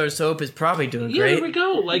assume Paler's Hope is probably doing Yeah, great. there we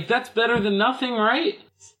go. Like that's better than nothing, right?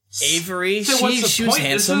 Avery, So what's the she was point?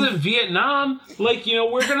 handsome. This isn't Vietnam. Like,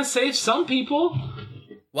 we're gonna save some people.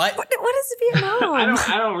 What? What is Vietnam? I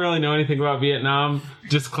don't really know anything about Vietnam.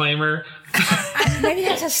 Disclaimer. Maybe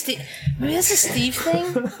that's a Steve. Maybe that's a Steve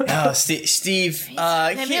thing. Oh, Steve.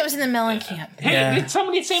 Maybe it was in the melon camp. Hey, did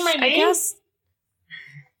somebody say my name? I guess.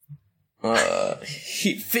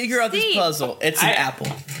 Figure out this puzzle. It's an apple.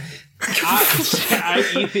 I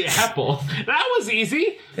eat the apple. That was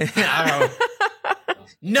easy.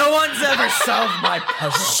 No one's ever solved my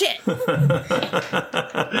puzzle. Shit.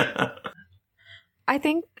 I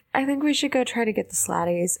think we should go try to get the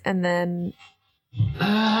Slatties, and then...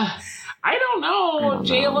 I don't know,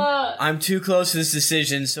 Jayla. I'm too close to this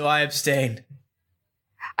decision, so I abstain.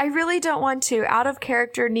 I really don't want to. Out of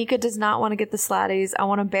character, Nika does not want to get the Slatties. I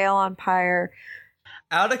want to bail on Pyre.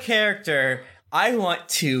 Out of character, I want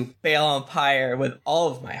to bail on Pyre with all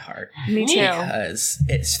of my heart. Me too. Because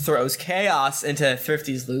it throws chaos into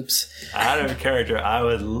Thrifty's loops. Out of character, I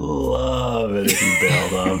would love it if you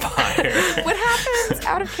bailed on Pyre. What happens,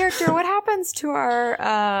 out of character, what happens to our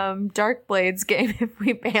Dark Blades game if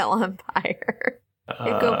we bail on Pyre?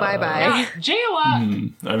 It go bye-bye.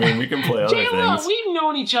 Jayla. I mean, we can play other Jayla, things. we've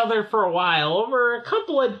known each other for a while, over a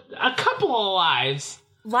couple of lives.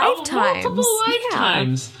 Lifetimes. Multiple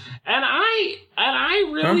lifetimes. And I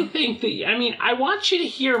really think that, I want you to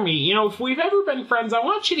hear me. If we've ever been friends, I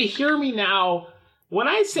want you to hear me now when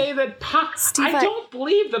I say that I don't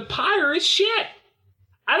believe that Pyre is shit.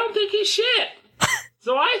 I don't think he's shit.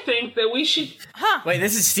 So I think that we should... Wait,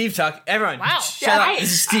 this is Steve talk. Everyone, shut up.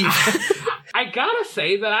 This is Steve. I gotta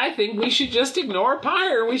say that I think we should just ignore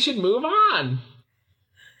Pyre. We should move on.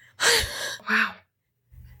 Wow.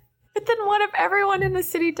 But then what if everyone in the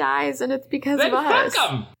city dies and it's because Then of us?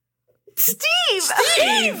 fuck 'em.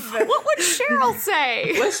 Steve! What would Cheryl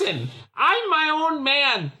say? Listen, I'm my own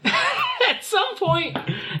man. At some point, darn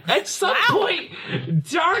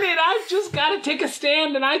it, I've just got to take a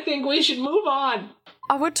stand, and I think we should move on.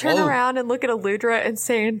 I would turn around and look at Eludra and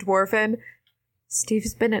say in Dwarven,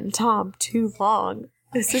 Steve's been in Tom too long.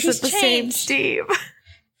 This isn't the same Steve.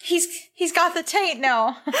 He's got the taint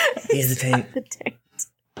now. He has a taint.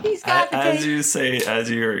 He's got the taint. As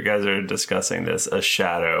you guys are discussing this, a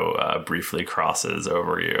shadow briefly crosses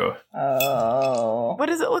over you. Oh. What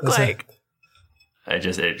does it look like?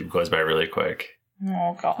 It goes by really quick.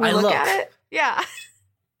 Oh, God. Can we look at it? Yeah.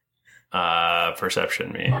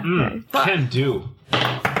 Perception me. Can do.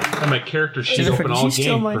 And my character sheet Jennifer, open did all you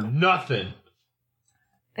steal game my- for nothing.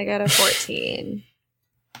 I got a 14.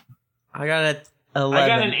 I got an 11. I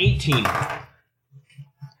got an 18.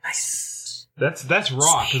 Nice. That's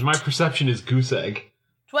raw, because my perception is goose egg.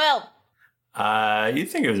 12. You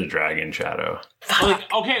think it was a dragon shadow.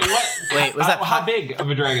 Okay, what? Wait, was that how big of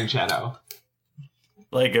a dragon shadow?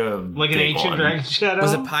 Like an ancient dragon shadow?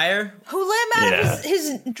 Was it Pyre? Who let him out of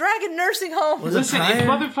his dragon nursing home? Listen, if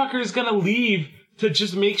motherfucker is gonna leave to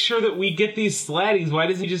just make sure that we get these Slatties, why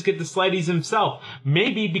doesn't he just get the Slatties himself?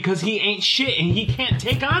 Maybe because he ain't shit and he can't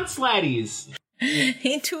take on Slatties.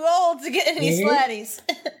 He's too old to get any Slatties.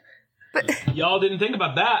 Y'all didn't think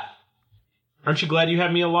about that. Aren't you glad you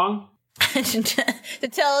had me along? To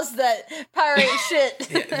tell us that pirate shit.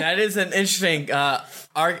 Yeah, that is an interesting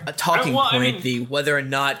talking point, whether or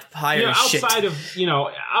not pirate shit. Outside of,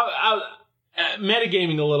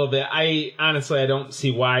 metagaming a little bit, I don't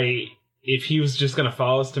see why, if he was just going to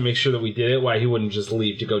follow us to make sure that we did it, why he wouldn't just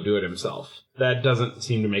leave to go do it himself. That doesn't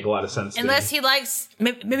seem to make a lot of sense to Unless me. he likes,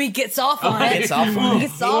 maybe gets off on it. Gets off on it.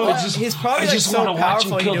 Gets off on it. He's probably so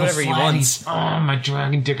powerful he can do whatever he wants. Oh, my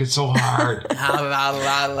dragon dick is so hard. I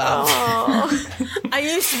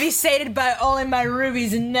used to be sated by only my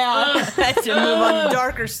rubies, and now I have to move on to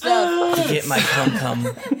darker stuff. To get my cum-cum.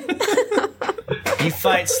 You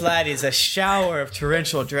fight Slatties, a shower of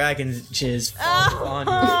torrential dragon jizz falls on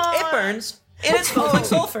you. It burns. And it smells like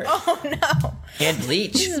sulfur. Oh no. And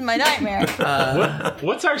bleach. This is my nightmare.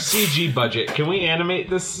 What's our CG budget? Can we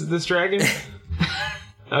animate this dragon?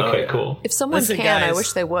 Okay, cool. If someone can, guys, I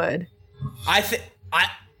wish they would. I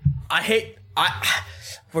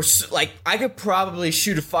could probably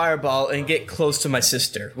shoot a fireball and get close to my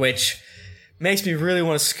sister, which makes me really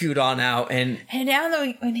want to scoot on out and now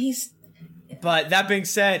though when he's. But that being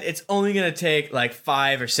said, it's only gonna take like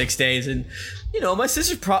 5 or 6 days, and my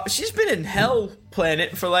sister's she's been in Hell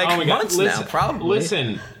Planet for like months now, probably.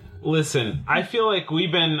 Listen. I feel like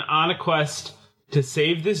we've been on a quest to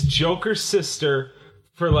save this Joker sister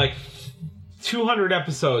for like 200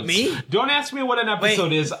 episodes. Me? Don't ask me what an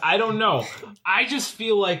episode is. I don't know. I just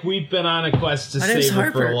feel like we've been on a quest to save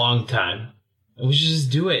her for a long time. We should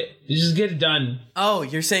just do it. You just get it done. Oh,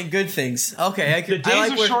 you're saying good things. Okay, the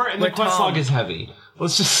days are short and the quest log is heavy.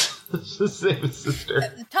 Let's just save his sister.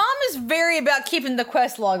 Tom is very about keeping the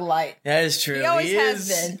quest log light. That is true. He always has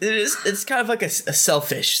been. It's kind of like a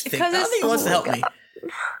selfish thing. I don't think he wants to help me.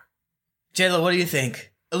 Jayla, what do you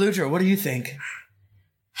think? Eludra, what do you think?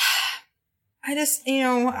 I just,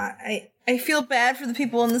 I feel bad for the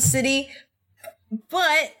people in the city,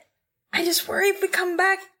 but I just worry if we come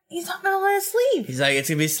back, he's not gonna let us leave. He's like, it's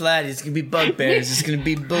gonna be Slatties, it's gonna be bugbears, it's gonna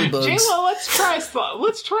be bullbugs. Jayla,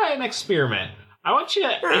 let's try an experiment. I want you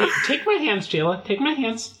to take my hands, Jayla. Take my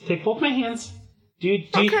hands. Take both my hands.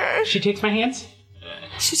 Okay. She takes my hands.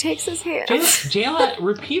 She takes his hands. Jayla,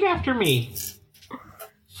 repeat after me.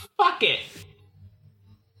 Fuck it.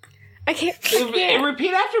 I can't.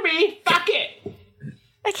 Repeat after me. Fuck it.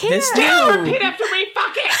 I can't. Jayla, repeat after me.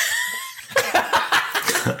 Fuck it.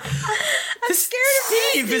 I'm scared of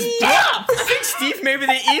Steve is dumb. I think Steve may be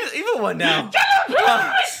the evil one now.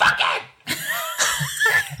 Fuck it.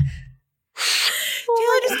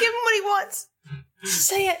 Taylor, just give him what he wants. Just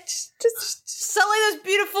say it. Just sully those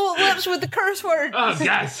beautiful lips with the curse word. Oh,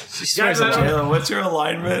 guys. Jayla, what's your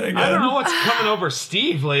alignment again? I don't know what's coming over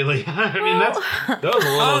Steve lately. I mean, that was a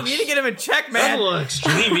little... you need to get him in check, man. That's a little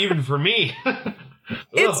extreme even for me.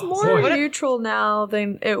 It's more neutral now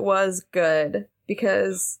than it was good,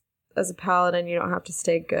 because as a paladin, you don't have to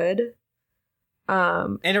stay good.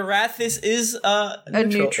 And Arathis is a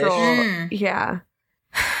neutral. Yeah.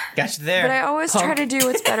 Gotcha there. But I always try to do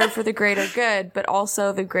what's better for the greater good, but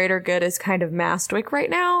also the greater good is kind of Mastwick right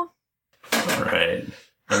now. Right.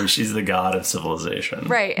 I mean, she's the god of civilization.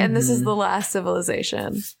 Right, and this is the last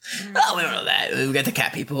civilization. Oh, we don't know that. We got the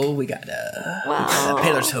cat people. We got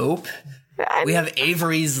Paler's Hope. We have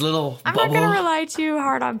Avery's little I'm bubble. not going to rely too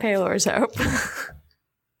hard on Paler's Hope.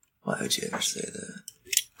 Why would you ever say that?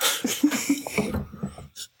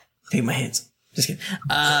 Take my hands. Just kidding.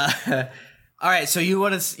 All right, so you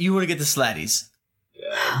want to get the Slatties.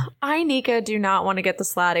 I, Nika, do not want to get the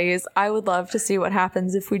Slatties. I would love to see what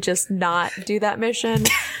happens if we just not do that mission,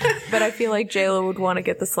 but I feel like Jayla would want to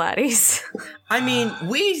get the Slatties. I mean,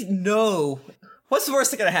 we know what's the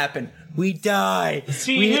worst that's gonna happen. We die.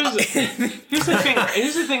 See, here's the thing.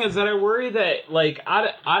 Here's the thing is that I worry that, like,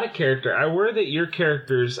 out of character, I worry that your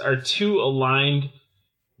characters are too aligned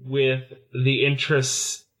with the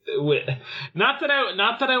interests. Not that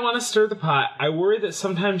I want to stir the pot. I worry that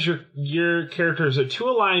sometimes your characters are too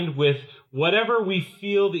aligned with whatever we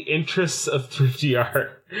feel the interests of Thrifty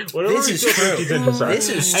are. Whatever this is true. This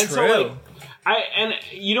is and true. So, like,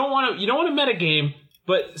 you don't want to metagame,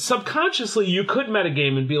 but subconsciously you could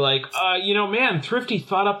metagame and be like, man, Thrifty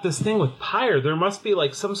thought up this thing with Pyre. There must be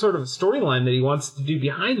like some sort of storyline that he wants to do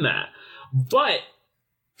behind that. But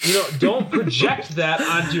don't project that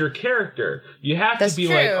onto your character. You have to be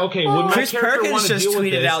like, okay, would my Chris character Perkins want to just deal with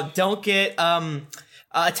tweeted this? out, don't get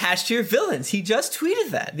attached to your villains. He just tweeted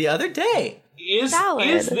that the other day. Is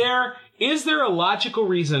there a logical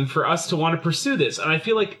reason for us to want to pursue this? And I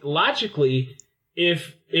feel like logically,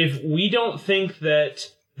 if we don't think that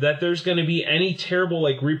there's going to be any terrible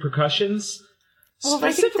like repercussions,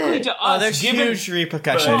 specifically to us. There's huge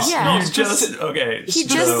repercussions. You just okay. He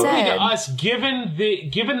just said to us, given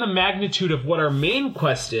the magnitude of what our main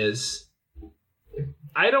quest is,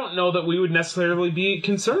 I don't know that we would necessarily be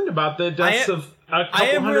concerned about the deaths of a couple I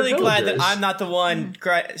am really villagers. glad that I'm not the one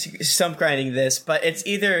stump grinding this, but it's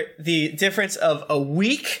either the difference of a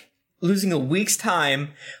week, losing a week's time,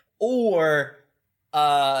 or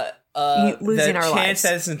losing the our chance lives.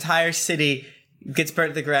 that this entire city gets burnt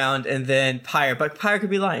to the ground, and then Pyre. But Pyre could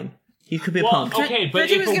be lying. He could be a punk. Okay, but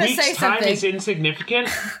Bridget if was a gonna week's say time something. is insignificant,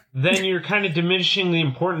 then you're kind of diminishing the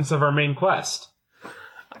importance of our main quest.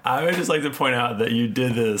 I would just like to point out that you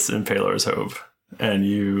did this in Palor's Hope, and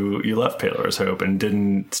you left Palor's Hope and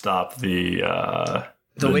didn't stop the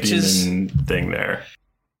witches demon thing there.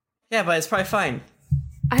 Yeah, but it's probably fine.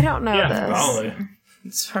 I don't know this. Probably.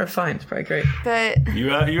 It's probably fine. It's probably great. But You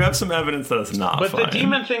have some evidence that it's not But fine. the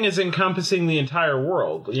demon thing is encompassing the entire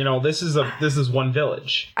world. You know, this is one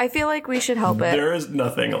village. I feel like we should help it. There is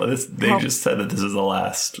nothing. They Help. just said that this is the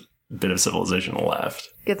last bit of civilization left.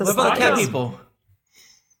 Get the What about the cat sliders. people?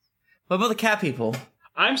 What about the cat people?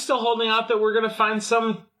 I'm still holding out that we're going to find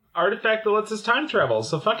some artifact that lets us time travel,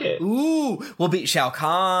 so fuck it. Ooh, we'll beat Shao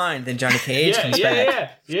Kahn, then Johnny Cage comes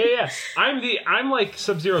back. Yeah. I'm like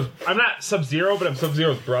Sub-Zero's. I'm not Sub-Zero, but I'm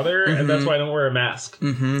Sub-Zero's brother, and that's why I don't wear a mask.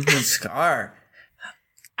 Mm-hmm. Scar.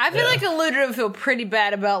 I feel like Eludra would feel pretty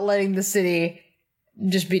bad about letting the city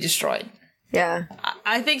just be destroyed. Yeah.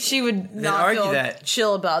 I think she would not argue feel that.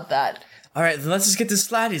 chill about that. All right, then let's just get the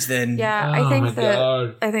slatties then. Yeah,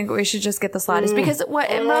 Oh I think we should just get the sliders because what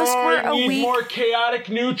at most we're I a need week. more chaotic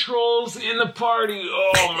neutrals in the party.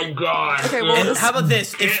 Oh my god. Okay, well, And how about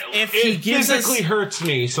this? If he it gives us physically hurts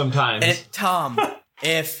me sometimes. and Tom,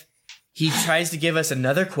 if he tries to give us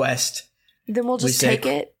another quest, Then we'll just we say- take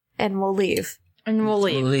it and we'll leave. And we'll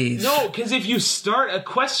leave. we'll leave. No, because if you start a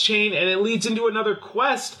quest chain and it leads into another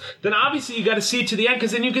quest, then obviously you got to see it to the end,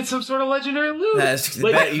 because then you get some sort of legendary loot. That's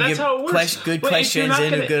like, that, you that's get how it works. good But if you're questions not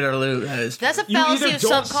into gonna- good or loot. That's a You fallacy either of don't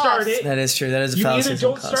sunk start cost. it. That is true. That is a You fallacy either of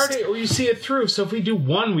sunk don't start cost. it or you see it through. So if we do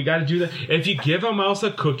one, we got to do that. If you give a mouse a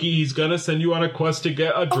cookie, he's gonna send you on a quest to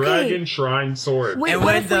get a dragon shrine sword. Wait, And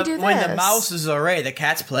what when if the we do when the this? mouse is array, the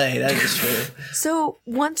cats play. That is true. So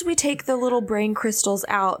once we take the little brain crystals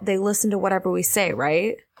out, they listen to whatever we say,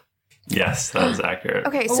 right? Yes, that was accurate.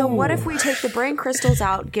 Okay, so what if we take the brain crystals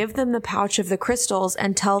out, give them the pouch of the crystals,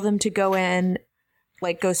 and tell them to go in,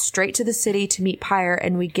 like go straight to the city to meet Pyre,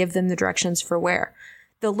 and we give them the directions for where?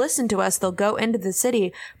 They'll listen to us, they'll go into the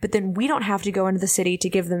city, but then we don't have to go into the city to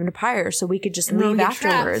give them to Pyre, so we could just we'll leave get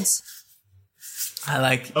trapped. afterwards. I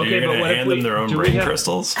like. Okay, You're but going what to if hand we them their own do we brain have-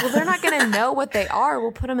 crystals? Well, they're not going to know what they are.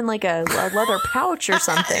 We'll put them in like a leather pouch or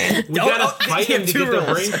something. We gotta Oh, fight you them have to two get the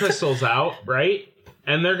rules. brain crystals out, right?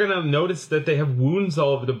 And they're gonna notice that they have wounds all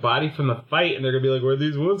over the body from the fight, and they're gonna be like, "Where'd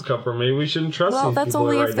these wounds come from? Maybe we shouldn't trust Well, these that's people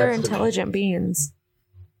only right if they're next to me." intelligent beings.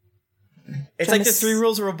 It's Trying like to the 3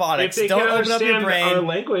 rules of robotics. If they Don't can open up your understand our brain.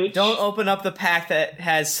 language. Don't open up the pack that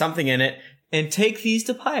has something in it, and take these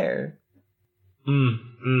to Pyre.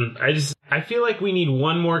 I feel like we need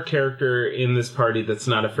one more character in this party that's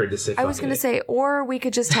not afraid to say. I was going to say, or we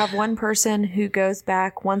could just have one person who goes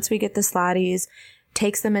back once we get the slotties,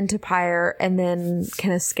 takes them into Pyre, and then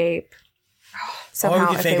can escape somehow or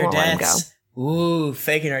we if can they fake our won't let him go. deaths. Ooh,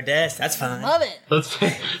 faking our deaths. That's fine. Love it. Let's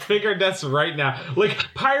figure deaths right now. Like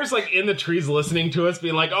Pyre's like in the trees listening to us,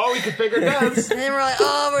 being like, "Oh, we can figure deaths," And then we're like,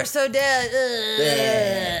 oh, we're so dead.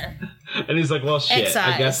 Ugh. and he's like, "Well, shit. I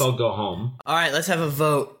Exiles. guess I'll go home." All right, let's have a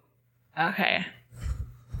vote. Okay.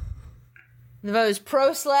 The vote is pro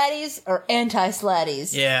slatties or anti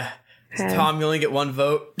slatties. Yeah. Okay. Tom, you only get one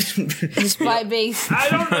vote. Despite being. I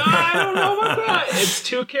don't know about that. It's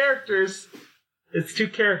 2 characters.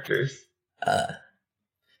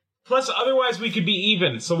 Plus, otherwise we could be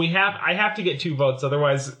even. So I have to get 2 votes.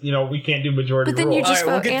 Otherwise, we can't do majority But then rule. you just All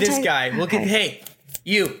right, we'll vote get this anti- guy. We'll get. Okay. Hey,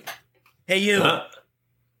 you.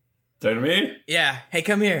 Turn to me? Yeah. Hey,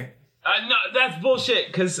 come here. No, that's bullshit.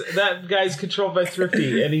 Because that guy's controlled by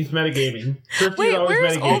Thrifty, and he's metagaming. Thrifty Wait, is always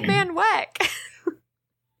where's metagaming. Old Man Weck?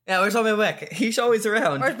 Yeah, where's Old Man Weck? He's always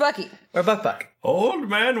around. Where's Bucky? Or Buck. Old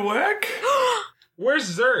Man Weck?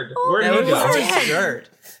 Where's Zerd? Oh, Where'd he Where's go? Zerd?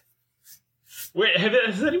 Wait,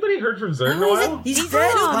 has anybody heard from Zerd in a while? He's He's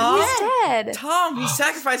dead, Tom. dead. Tom, he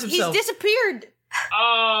sacrificed He's himself. disappeared.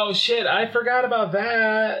 Oh shit! I forgot about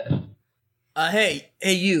that. Hey,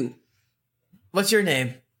 you. What's your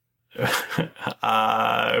name? Who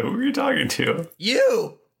are you talking to?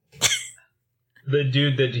 You. The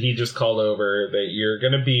dude that he just called over that you're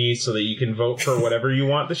gonna be, so that you can vote for whatever you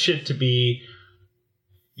want the shit to be.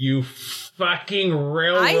 You fucking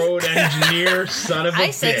railroad engineer son of a bitch. I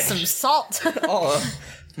said some salt.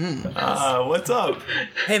 What's up?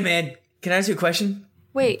 Hey, man, can I ask you a question?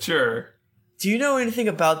 Wait. Sure. Do you know anything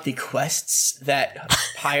about the quests that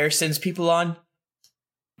Pyre sends people on?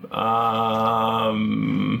 I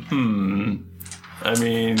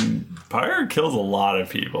mean, Pyre kills a lot of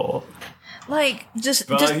people. Like,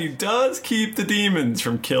 But he does keep the demons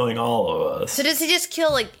from killing all of us. So does he just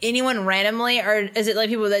kill, like, anyone randomly, or is it, like,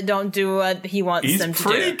 people that don't do what he wants them to do?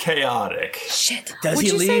 He's pretty chaotic. Shit. Would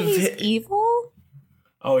you say he's evil?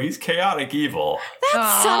 Oh, he's chaotic evil.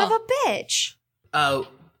 That son of a bitch.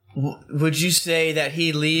 Would you say that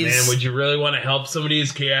he leaves? Man, would you really want to help somebody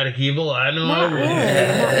who's chaotic evil? I don't Not know.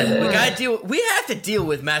 really. We have to deal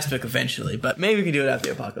with Massbook eventually, but maybe we can do it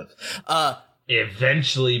after the apocalypse.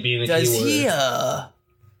 Eventually being the keyword.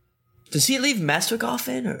 Does he leave Massbook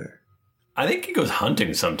often, or? I think he goes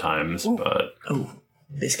hunting sometimes, but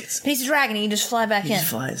biscuits. He's a dragon. He can just fly back He in. just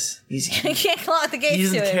flies. He can't claw out the gates He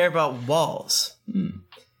doesn't to it. care about walls.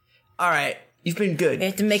 All right, you've been good. We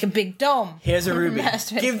have to make a big dome. Here's a ruby.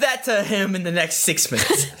 Master. Give that to him in the next 6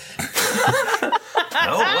 minutes.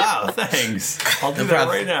 oh wow, thanks. I'll do that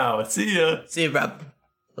right now. See ya. See you, bro.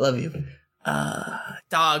 Love you.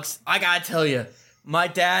 Dogs, I gotta tell you, my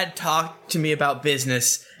dad talked to me about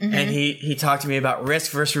business, and he talked to me about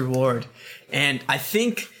risk versus reward. And I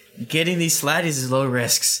think getting these slatties is low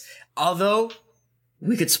risks. Although,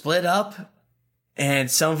 we could split up,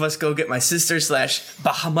 and some of us go get my sister /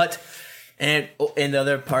 Bahamut, and the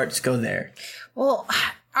other parts go there. Well,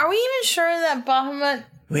 are we even sure that Bahamut...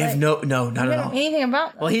 We have no, not we at don't all. know anything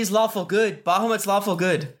about them? Well, he's lawful good. Bahamut's lawful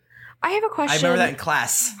good. I have a question. I remember that in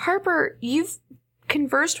class. Harper, you've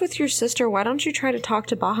conversed with your sister. Why don't you try to talk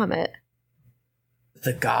to Bahamut?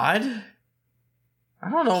 The god? I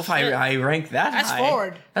don't know if I rank that That's high.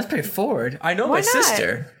 forward. That's pretty forward. I know Why my not?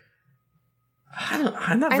 sister.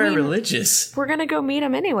 I'm not very religious. We're gonna go meet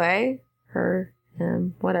him anyway. Her,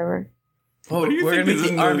 him, whatever. What do you We're think gonna is meet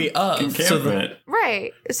in the army of. encampment?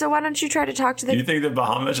 Right. So why don't you try to talk to Do the... you think that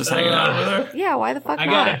Bahamut's just hanging out over there? Yeah, why the fuck I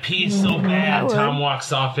not? gotta pee so I bad. would. Tom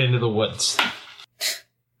walks off into the woods.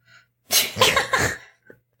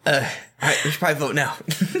 Alright, we should probably vote now.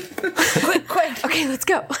 Quick. Okay, let's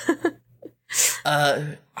go.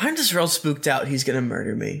 I'm just real spooked out he's gonna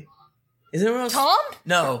murder me. Is anyone else? Tom?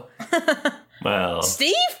 No. Well,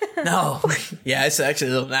 Steve? No. Yeah, it's actually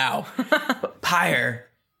a little now. But Pyre.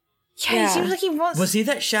 Yeah, he seems like he wants... Was he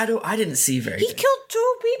that shadow? I didn't see very He good. killed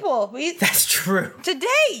 2 people. That's true.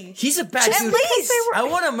 Today. He's a bad At dude. least. I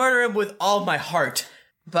want to murder him with all my heart.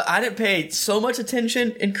 But I didn't pay so much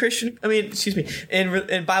attention in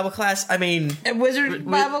in Bible class. I mean... In Wizard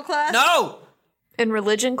Bible class? No! In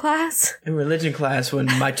religion class? In religion class when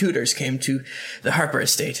my tutors came to the Harper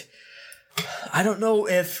estate. I don't know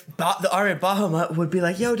if the army of Bahamut would be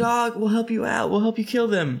like, yo, dog, we'll help you out. We'll help you kill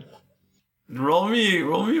them. roll me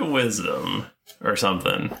a wisdom or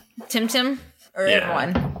something. Tempt? Or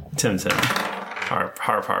everyone? Tim. Harp.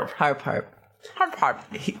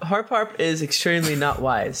 Harp is extremely not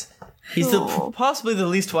wise. He's possibly the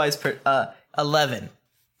least wise 11.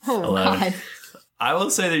 Oh, 11. God. I will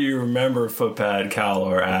say that you remember Footpad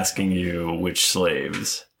Calor asking you which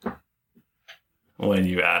slaves. When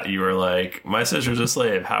you were like, my sister's a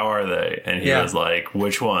slave, how are they? And he was like,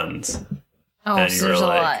 which ones? Oh, and so there's a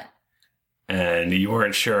lot. And you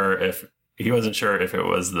weren't sure if he wasn't sure if it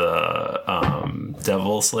was the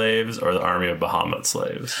devil slaves or the army of Bahamut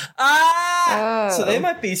slaves. So they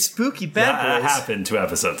might be spooky bad That boys. happened 2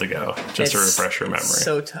 episodes ago, just to refresh your memory.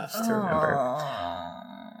 So tough to remember.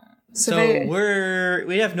 So they-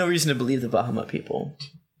 we have no reason to believe the Bahamut people.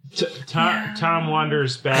 Tom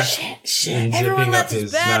wanders back and zipping Everyone up lets us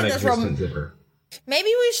his bad in this non-existent room. zipper. Maybe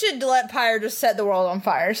we should let Pyre just set the world on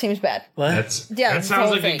fire. Seems bad. What? That sounds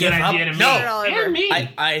totally like a fake. good idea to me. No. And me.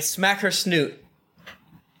 I smack her snoot.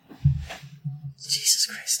 Jesus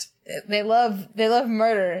Christ. They love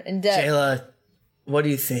murder and death. Jayla, what do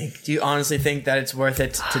you think? Do you honestly think that it's worth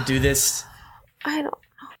it to do this? I don't know.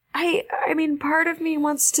 I mean, part of me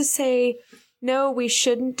wants to say, no, we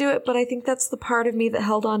shouldn't do it, but I think that's the part of me that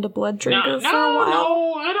held on to Blood Drinker for a while.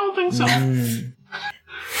 No, I don't think so.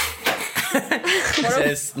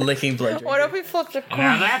 Says licking blood. What if we flipped a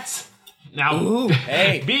coin? Now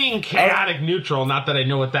hey. Being chaotic neutral, not that I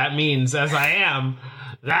know what that means as I am,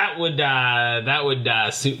 that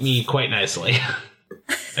would suit me quite nicely.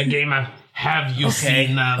 A game of Have You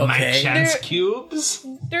Seen My Chance Cubes?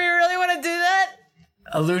 Do we really want to do that?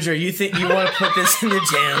 Aludra, you think you want to put this in the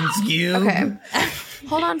jams cube? Okay.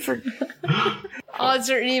 Hold on for... Odds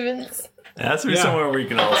or evens. It has to be somewhere where we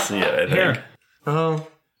can all see it, I think. Here. Oh.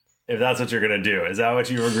 If that's what you're gonna do, is that what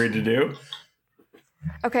you've agreed to do?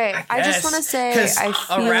 Okay, I just want to say I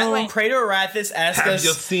feel. Praetor Arathis asked Have us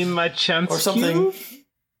you seen my chance or something.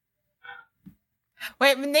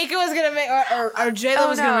 Wait, Nico was gonna make, or Jayla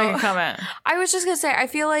was gonna make a comment. I was just gonna say, I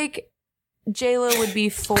feel like Jayla would be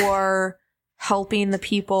for helping the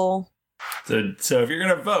people. So if you're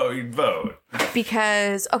gonna vote, you'd vote.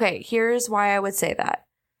 Because, okay, here's why I would say that.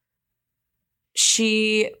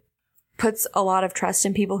 She puts a lot of trust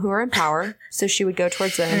in people who are in power, so she would go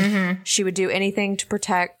towards them. Mm-hmm. She would do anything to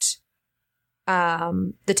protect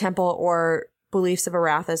the temple or beliefs of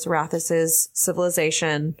Arathis'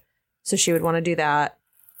 civilization. So she would want to do that.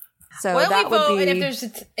 So Why that don't we vote? would be. And if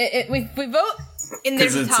there's we vote, and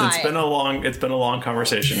there's a tie. It's been a long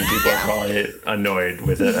conversation, and people are probably annoyed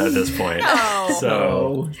with it at this point. No.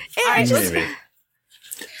 So Just- maybe.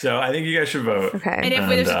 So I think you guys should vote. Okay. And if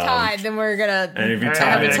there's a tie, then we're gonna and if you have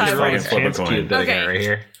tie, a then you tiebreaker. flip a coin. Okay. right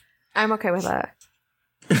here. I'm okay with that.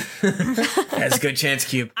 Has a good chance,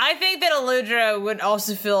 Cube. I think that Aludra would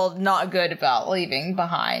also feel not good about leaving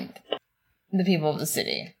behind the people of the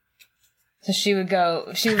city. So she would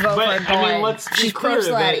vote for But going. I mean, let's be She's clear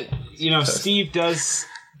pro-Slatty. that Steve does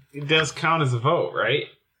count as a vote, right?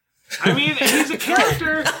 I mean, he's a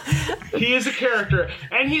character. He is a character,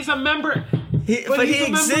 and he's a member. But he he's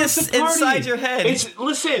a member of the exists party. inside your head.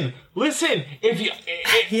 Listen. If you,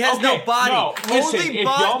 he has no body. Listen, if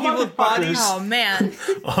y'all people with bodies. Oh man!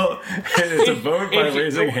 It's a vote by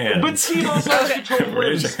raising hands. But Steve also has control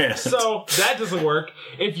Raise limbs, your hand. so that doesn't work.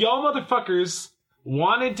 If y'all motherfuckers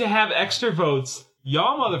wanted to have extra votes,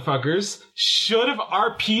 y'all motherfuckers should have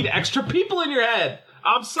RP'd extra people in your head.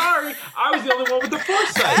 I'm sorry, I was the only one with the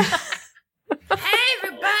foresight. Hey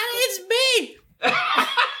everybody, it's me,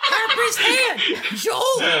 Harper's hand,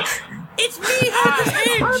 Joel. It's me, Harper's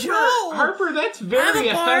hand, Joel. Harper, that's very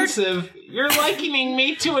offensive. You're likening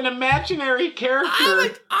me to an imaginary character.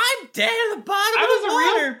 I'm dead at the bottom of the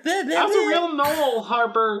water. I was a real Noel,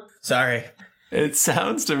 Harper. Sorry. It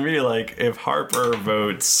sounds to me like if Harper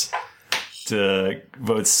votes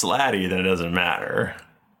Slatty, then it doesn't matter.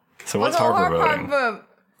 So what's Harper voting?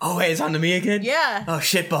 Oh, wait, it's on to me again? Yeah. Oh,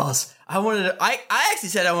 shit balls. I actually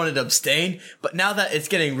said I wanted to abstain, but now that it's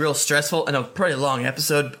getting real stressful and a pretty long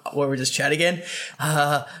episode where we just chat again,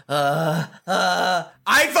 I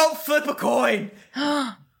vote flip a coin.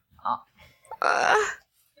 All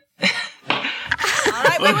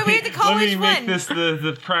right, wait, we have to call Let which me make one. this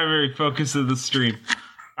the primary focus of the stream.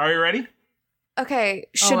 Are you ready? Okay,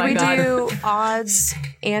 should my we God. do odds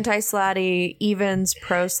anti-Slatty, evens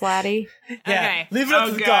pro-Slatty? Yeah, Okay. leave it up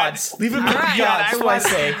to the gods. Leave it up to the gods. That's what I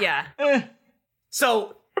say. Yeah.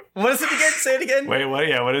 So, what is it again? Say it again. Wait, what?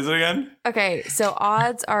 Yeah, what is it again? Okay, so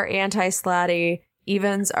odds are anti-Slatty,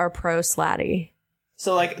 evens are pro-Slatty.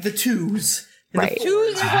 So, like, the twos. Right.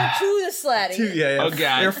 Twos are for two the Slatty. Yeah. Oh,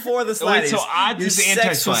 God. They're for the Wait, slatties. so odds You're is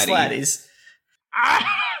sexual anti-Slatty. slatties.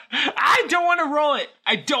 I don't want to roll it.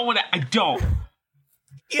 I don't.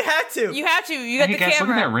 You have to. You have to. You got Hey the guys,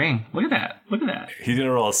 camera. look at that ring. Look at that. He's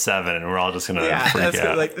gonna roll a 7, and we're all just gonna Yeah, freak that's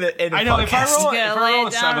out. like the I know. If I roll Gonna lay a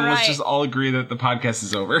it down 7, let's right. just all agree that the podcast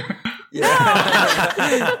is over.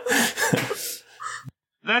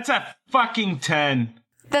 That's a fucking 10.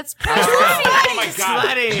 That's Oh my god!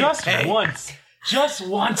 Slatty. Just Hey. once. Just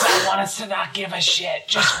once, I want us to not give a shit.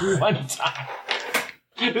 Just one time.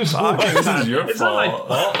 Just one this time. is your It's not my fault.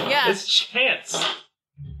 fault. Yeah. It's chance.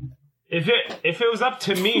 If it was up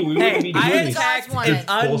to me, we wouldn't be Hey, I doing this. attacked Bullshit. an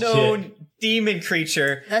unknown demon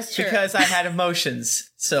creature That's true. because I had emotions.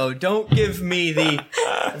 So don't give me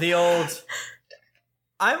the old.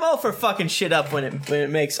 I'm all for fucking shit up when it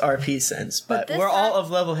makes RP sense, but this we're all time-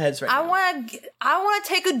 of level heads right I now. want to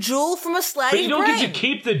take a jewel from a Slatty But you don't brain. get to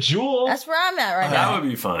keep the jewel. That's where I'm at right That now. would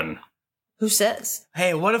be fun. Who says?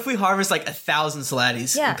 Hey, what if we harvest like 1,000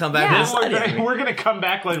 slatties Yeah, and come back yeah. with a slatty army? We're gonna come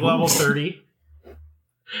back like level 30.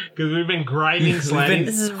 Because we've been grinding We've been sliding.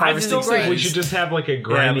 This is I still think we great. should just have like a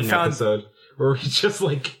grinding found- episode where we just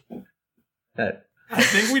like. I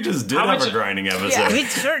think we just did How have much- a grinding episode. Yeah, we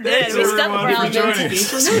sure did. Thanks We stuck everyone around for joining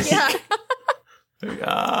us. Yeah.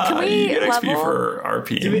 Can we you get XP level- for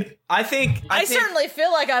RP. I think I certainly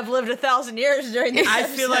feel like I've lived 1,000 years during this. I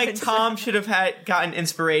feel like episode. Tom should have gotten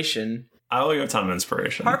inspiration. I will give Tom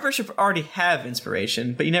inspiration. Harper should already have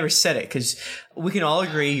inspiration, but you never said it because we can all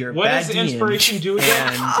agree you're a What bad does DM. inspiration do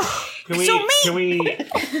again? Can we?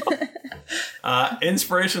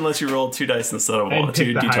 Inspiration lets you roll 2 dice instead of And one, pick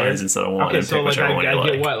 2 the d20s highest? instead of 1, Okay, and so pick like whichever one you I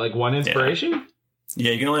like. get what, like 1 inspiration?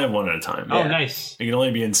 Yeah, you can only have 1 at a time. Oh, nice. You can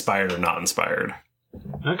only be inspired or not inspired.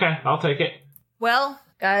 Okay, I'll take it. Well,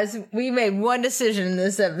 Guys, we made one decision in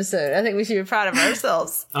this episode. I think we should be proud of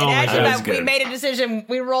ourselves. Oh my God, that's we good. made a decision.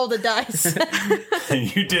 We rolled the dice.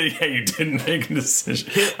 You did, yeah, you didn't make a decision.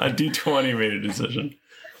 A D20 made a decision.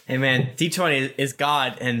 Hey man, D20 is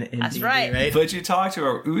God, and That's D&D, right. But you talked to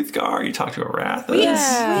a Uthgar, you talked to a Rathus.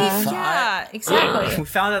 Yeah, exactly. We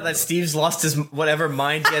found out that Steve's lost his whatever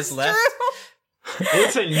mind he has left.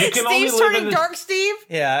 Listen, you can only Steve's live in turning this, dark, Steve.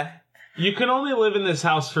 Yeah. You can only live in this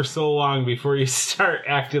house for so long before you start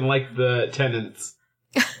acting like the tenants.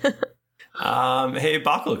 Hey,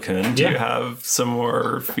 Bakelkun, do you have some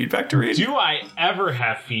more feedback to read? Do I ever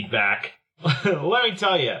have feedback? Let me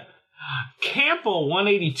tell you.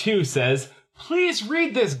 Campbell182 says, please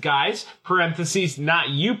read this, guys, parentheses, not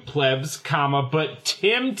you plebs, comma, but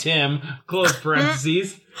Tim, close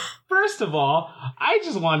parentheses. First of all, I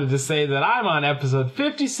just wanted to say that I'm on episode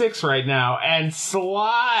 56 right now, and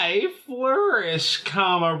Sly Flourish,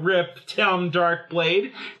 comma, rip Tim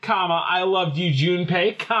Darkblade, comma, I loved you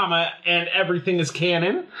Junpei, comma, and everything is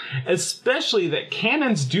canon, especially that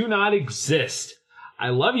canons do not exist. I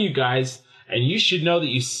love you guys. And you should know that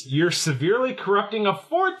you're severely corrupting a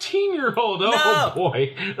 14-year-old. Oh,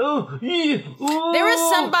 boy. Oh, There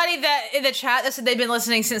was somebody that in the chat that said they've been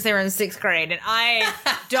listening since they were in 6th grade, and I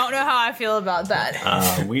don't know how I feel about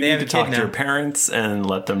that. We need to talk to your parents and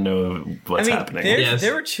let them know what's happening.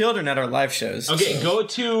 There were children at our live shows. Okay, go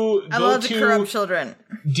to I love to corrupt children.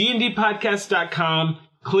 dndpodcast.com.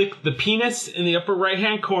 Click the penis in the upper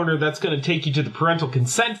right-hand corner. That's going to take you to the parental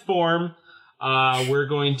consent form. We're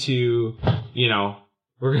going to,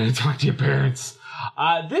 we're going to talk to your parents.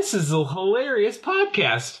 This is a hilarious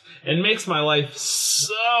podcast and makes my life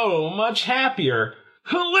so much happier.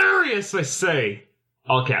 Hilarious, I say.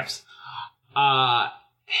 All caps.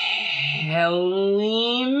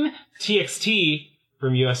 Helene TXT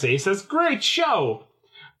from USA says, great show.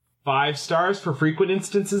 5 stars for frequent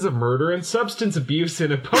instances of murder and substance abuse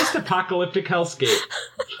in a post-apocalyptic hellscape.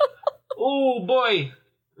 Oh boy.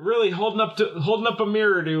 Really holding up a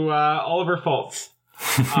mirror to all of her faults.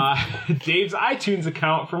 Dave's iTunes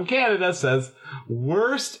account from Canada says,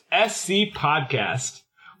 worst SC podcast.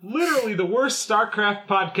 Literally the worst StarCraft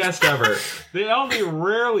podcast ever. They only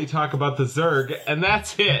rarely talk about the Zerg, and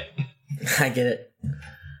that's it. I get it.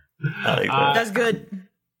 I like that. That's good.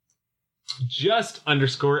 Just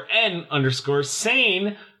 _N_sane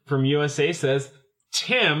from USA says,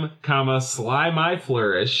 Tim, Sly My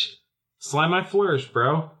Flourish. Sly My Flourish,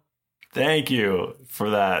 bro. Thank you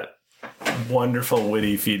for that wonderful,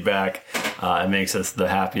 witty feedback. It makes us the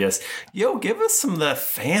happiest. Yo, give us some of that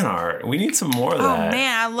fan art. We need some more of that. Oh,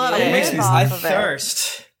 man, I love It it. makes me I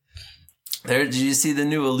thirst. There, did you see the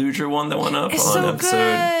new Eludra one that went up It's on so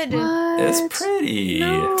episode? good. It's pretty. Tim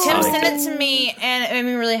I sent liked it to me, and it made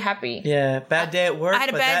me really happy. Yeah, bad day at work. I had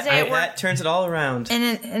a but bad day at work. That turns it all around.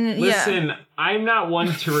 And Listen, I'm not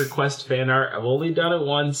one to request fan art. I've only done it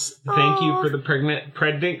once. Thank you for the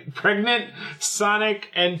pregnant Sonic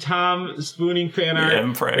and Tom spooning fan art. Yeah,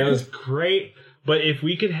 I'm pregnant. That was great. But if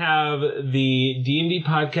we could have the D&D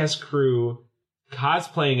podcast crew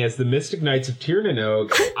cosplaying as the Mystic Knights of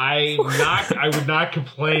Tirnanog, I would not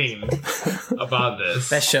complain about this.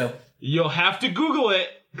 Best show. You'll have to Google it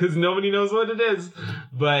because nobody knows what it is,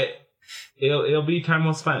 but it'll be time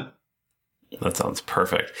well spent. That sounds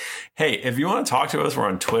perfect. Hey, if you want to talk to us, we're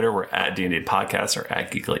on Twitter. We're at D&D Podcast or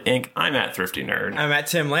at Geekly Inc. I'm at Thrifty Nerd. I'm at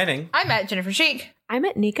Tim Lanning. I'm at Jennifer Sheik. I'm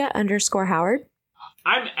at Nika_Howard.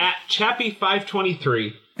 I'm at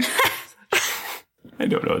Chappie523. I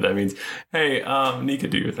don't know what that means. Hey, Nika,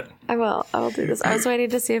 do your thing. I will do this. I was waiting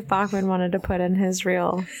to see if Bachman wanted to put in his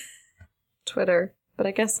real Twitter, but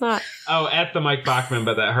I guess not. Oh, at the Mike Bachman,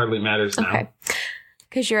 but that hardly matters now. Okay.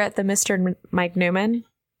 Because you're at the Mr. Mike Newman,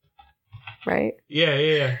 right?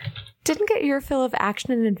 Yeah. Didn't get your fill of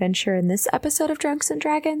action and adventure in this episode of Drunks and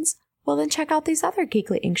Dragons? Well, then check out these other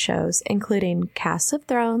Geekly Inc. shows, including Cast of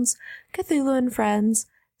Thrones, Cthulhu and Friends,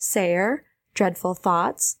 Sayer, Dreadful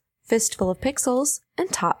Thoughts, Fistful of Pixels, and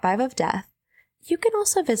Top 5 of Death. You can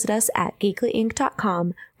also visit us at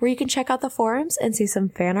geeklyinc.com, where you can check out the forums and see some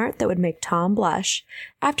fan art that would make Tom blush.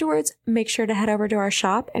 Afterwards, make sure to head over to our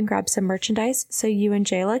shop and grab some merchandise so you and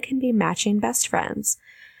Jayla can be matching best friends.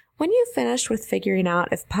 When you've finished with figuring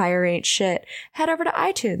out if Pyre ain't shit, head over to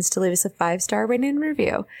iTunes to leave us a 5-star rating and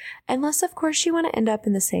review. Unless, of course, you want to end up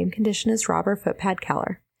in the same condition as Robert Footpad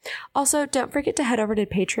Keller. Also, don't forget to head over to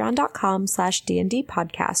patreon.com/DND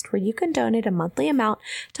podcast, where you can donate a monthly amount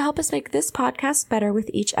to help us make this podcast better with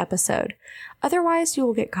each episode. Otherwise, you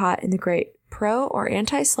will get caught in the great pro or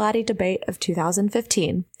anti-Slatty debate of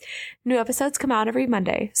 2015. New episodes come out every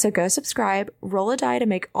Monday, so go subscribe, roll a die to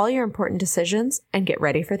make all your important decisions, and get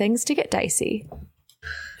ready for things to get dicey.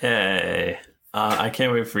 Yay. I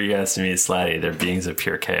can't wait for you guys to meet Slatty. They're beings of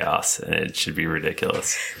pure chaos, and it should be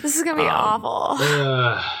ridiculous. This is going to be awful.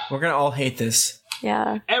 We're going to all hate this.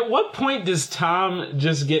 Yeah. At what point does Tom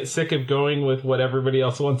just get sick of going with what everybody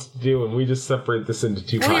else wants to do, and we just separate this into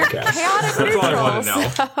two podcasts? Chaotic That's all I want to know.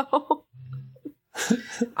 so-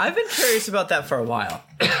 I've been curious about that for a while.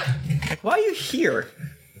 Like, why are you here?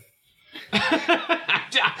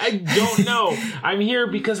 I don't know. I'm here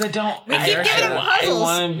because I don't. I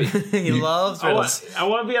want to be. He loves riddles. I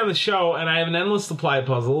want to be on the show, and I have an endless supply of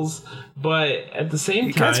puzzles. But at the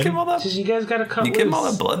same time, you guys got to cut You loose. give him all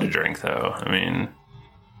that blood to drink, though. I mean,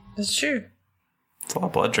 that's true. It's a lot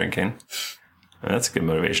of blood drinking. That's a good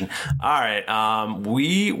motivation. All right.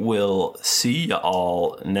 We will see you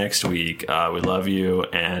all next week. We love you.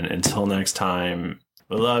 And until next time,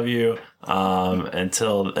 we love you.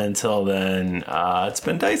 Until then, it's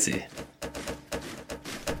been dicey.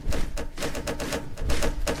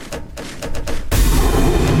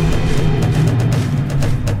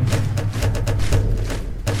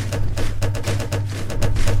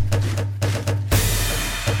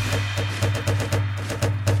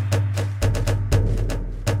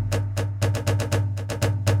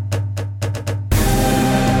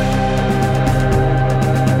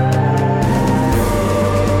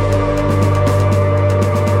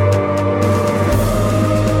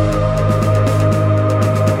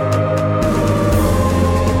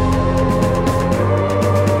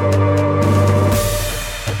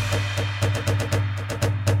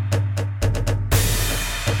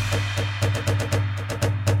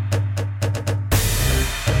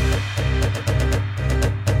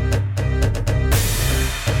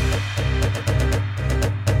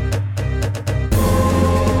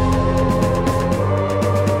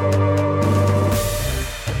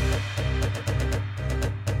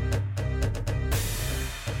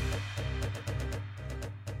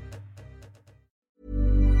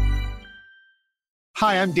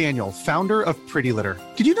 Hi, I'm Daniel, founder of Pretty Litter.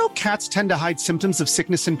 Did you know cats tend to hide symptoms of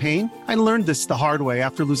sickness and pain? I learned this the hard way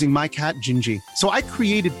after losing my cat, Gingy. So I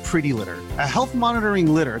created Pretty Litter, a health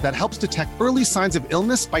monitoring litter that helps detect early signs of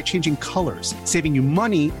illness by changing colors, saving you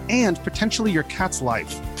money and potentially your cat's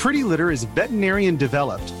life. Pretty Litter is veterinarian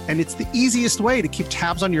developed, and it's the easiest way to keep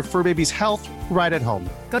tabs on your fur baby's health right at home.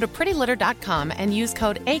 Go to prettylitter.com and use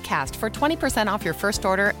code ACAST for 20% off your first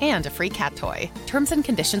order and a free cat toy. Terms and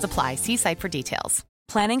conditions apply. See site for details.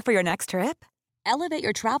 Planning for your next trip? Elevate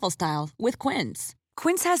your travel style with Quince.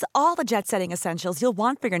 Quince has all the jet-setting essentials you'll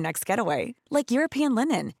want for your next getaway, like European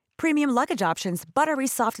linen, premium luggage options, buttery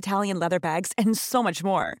soft Italian leather bags, and so much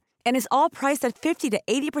more. And is all priced at 50 to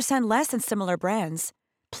 80% less than similar brands.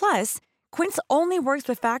 Plus, Quince only works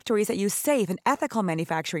with factories that use safe and ethical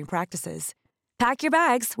manufacturing practices. Pack your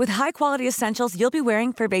bags with high-quality essentials you'll be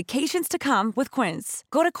wearing for vacations to come with Quince.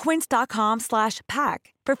 Go to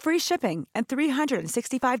quince.com/pack for free shipping and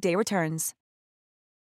 365-day returns.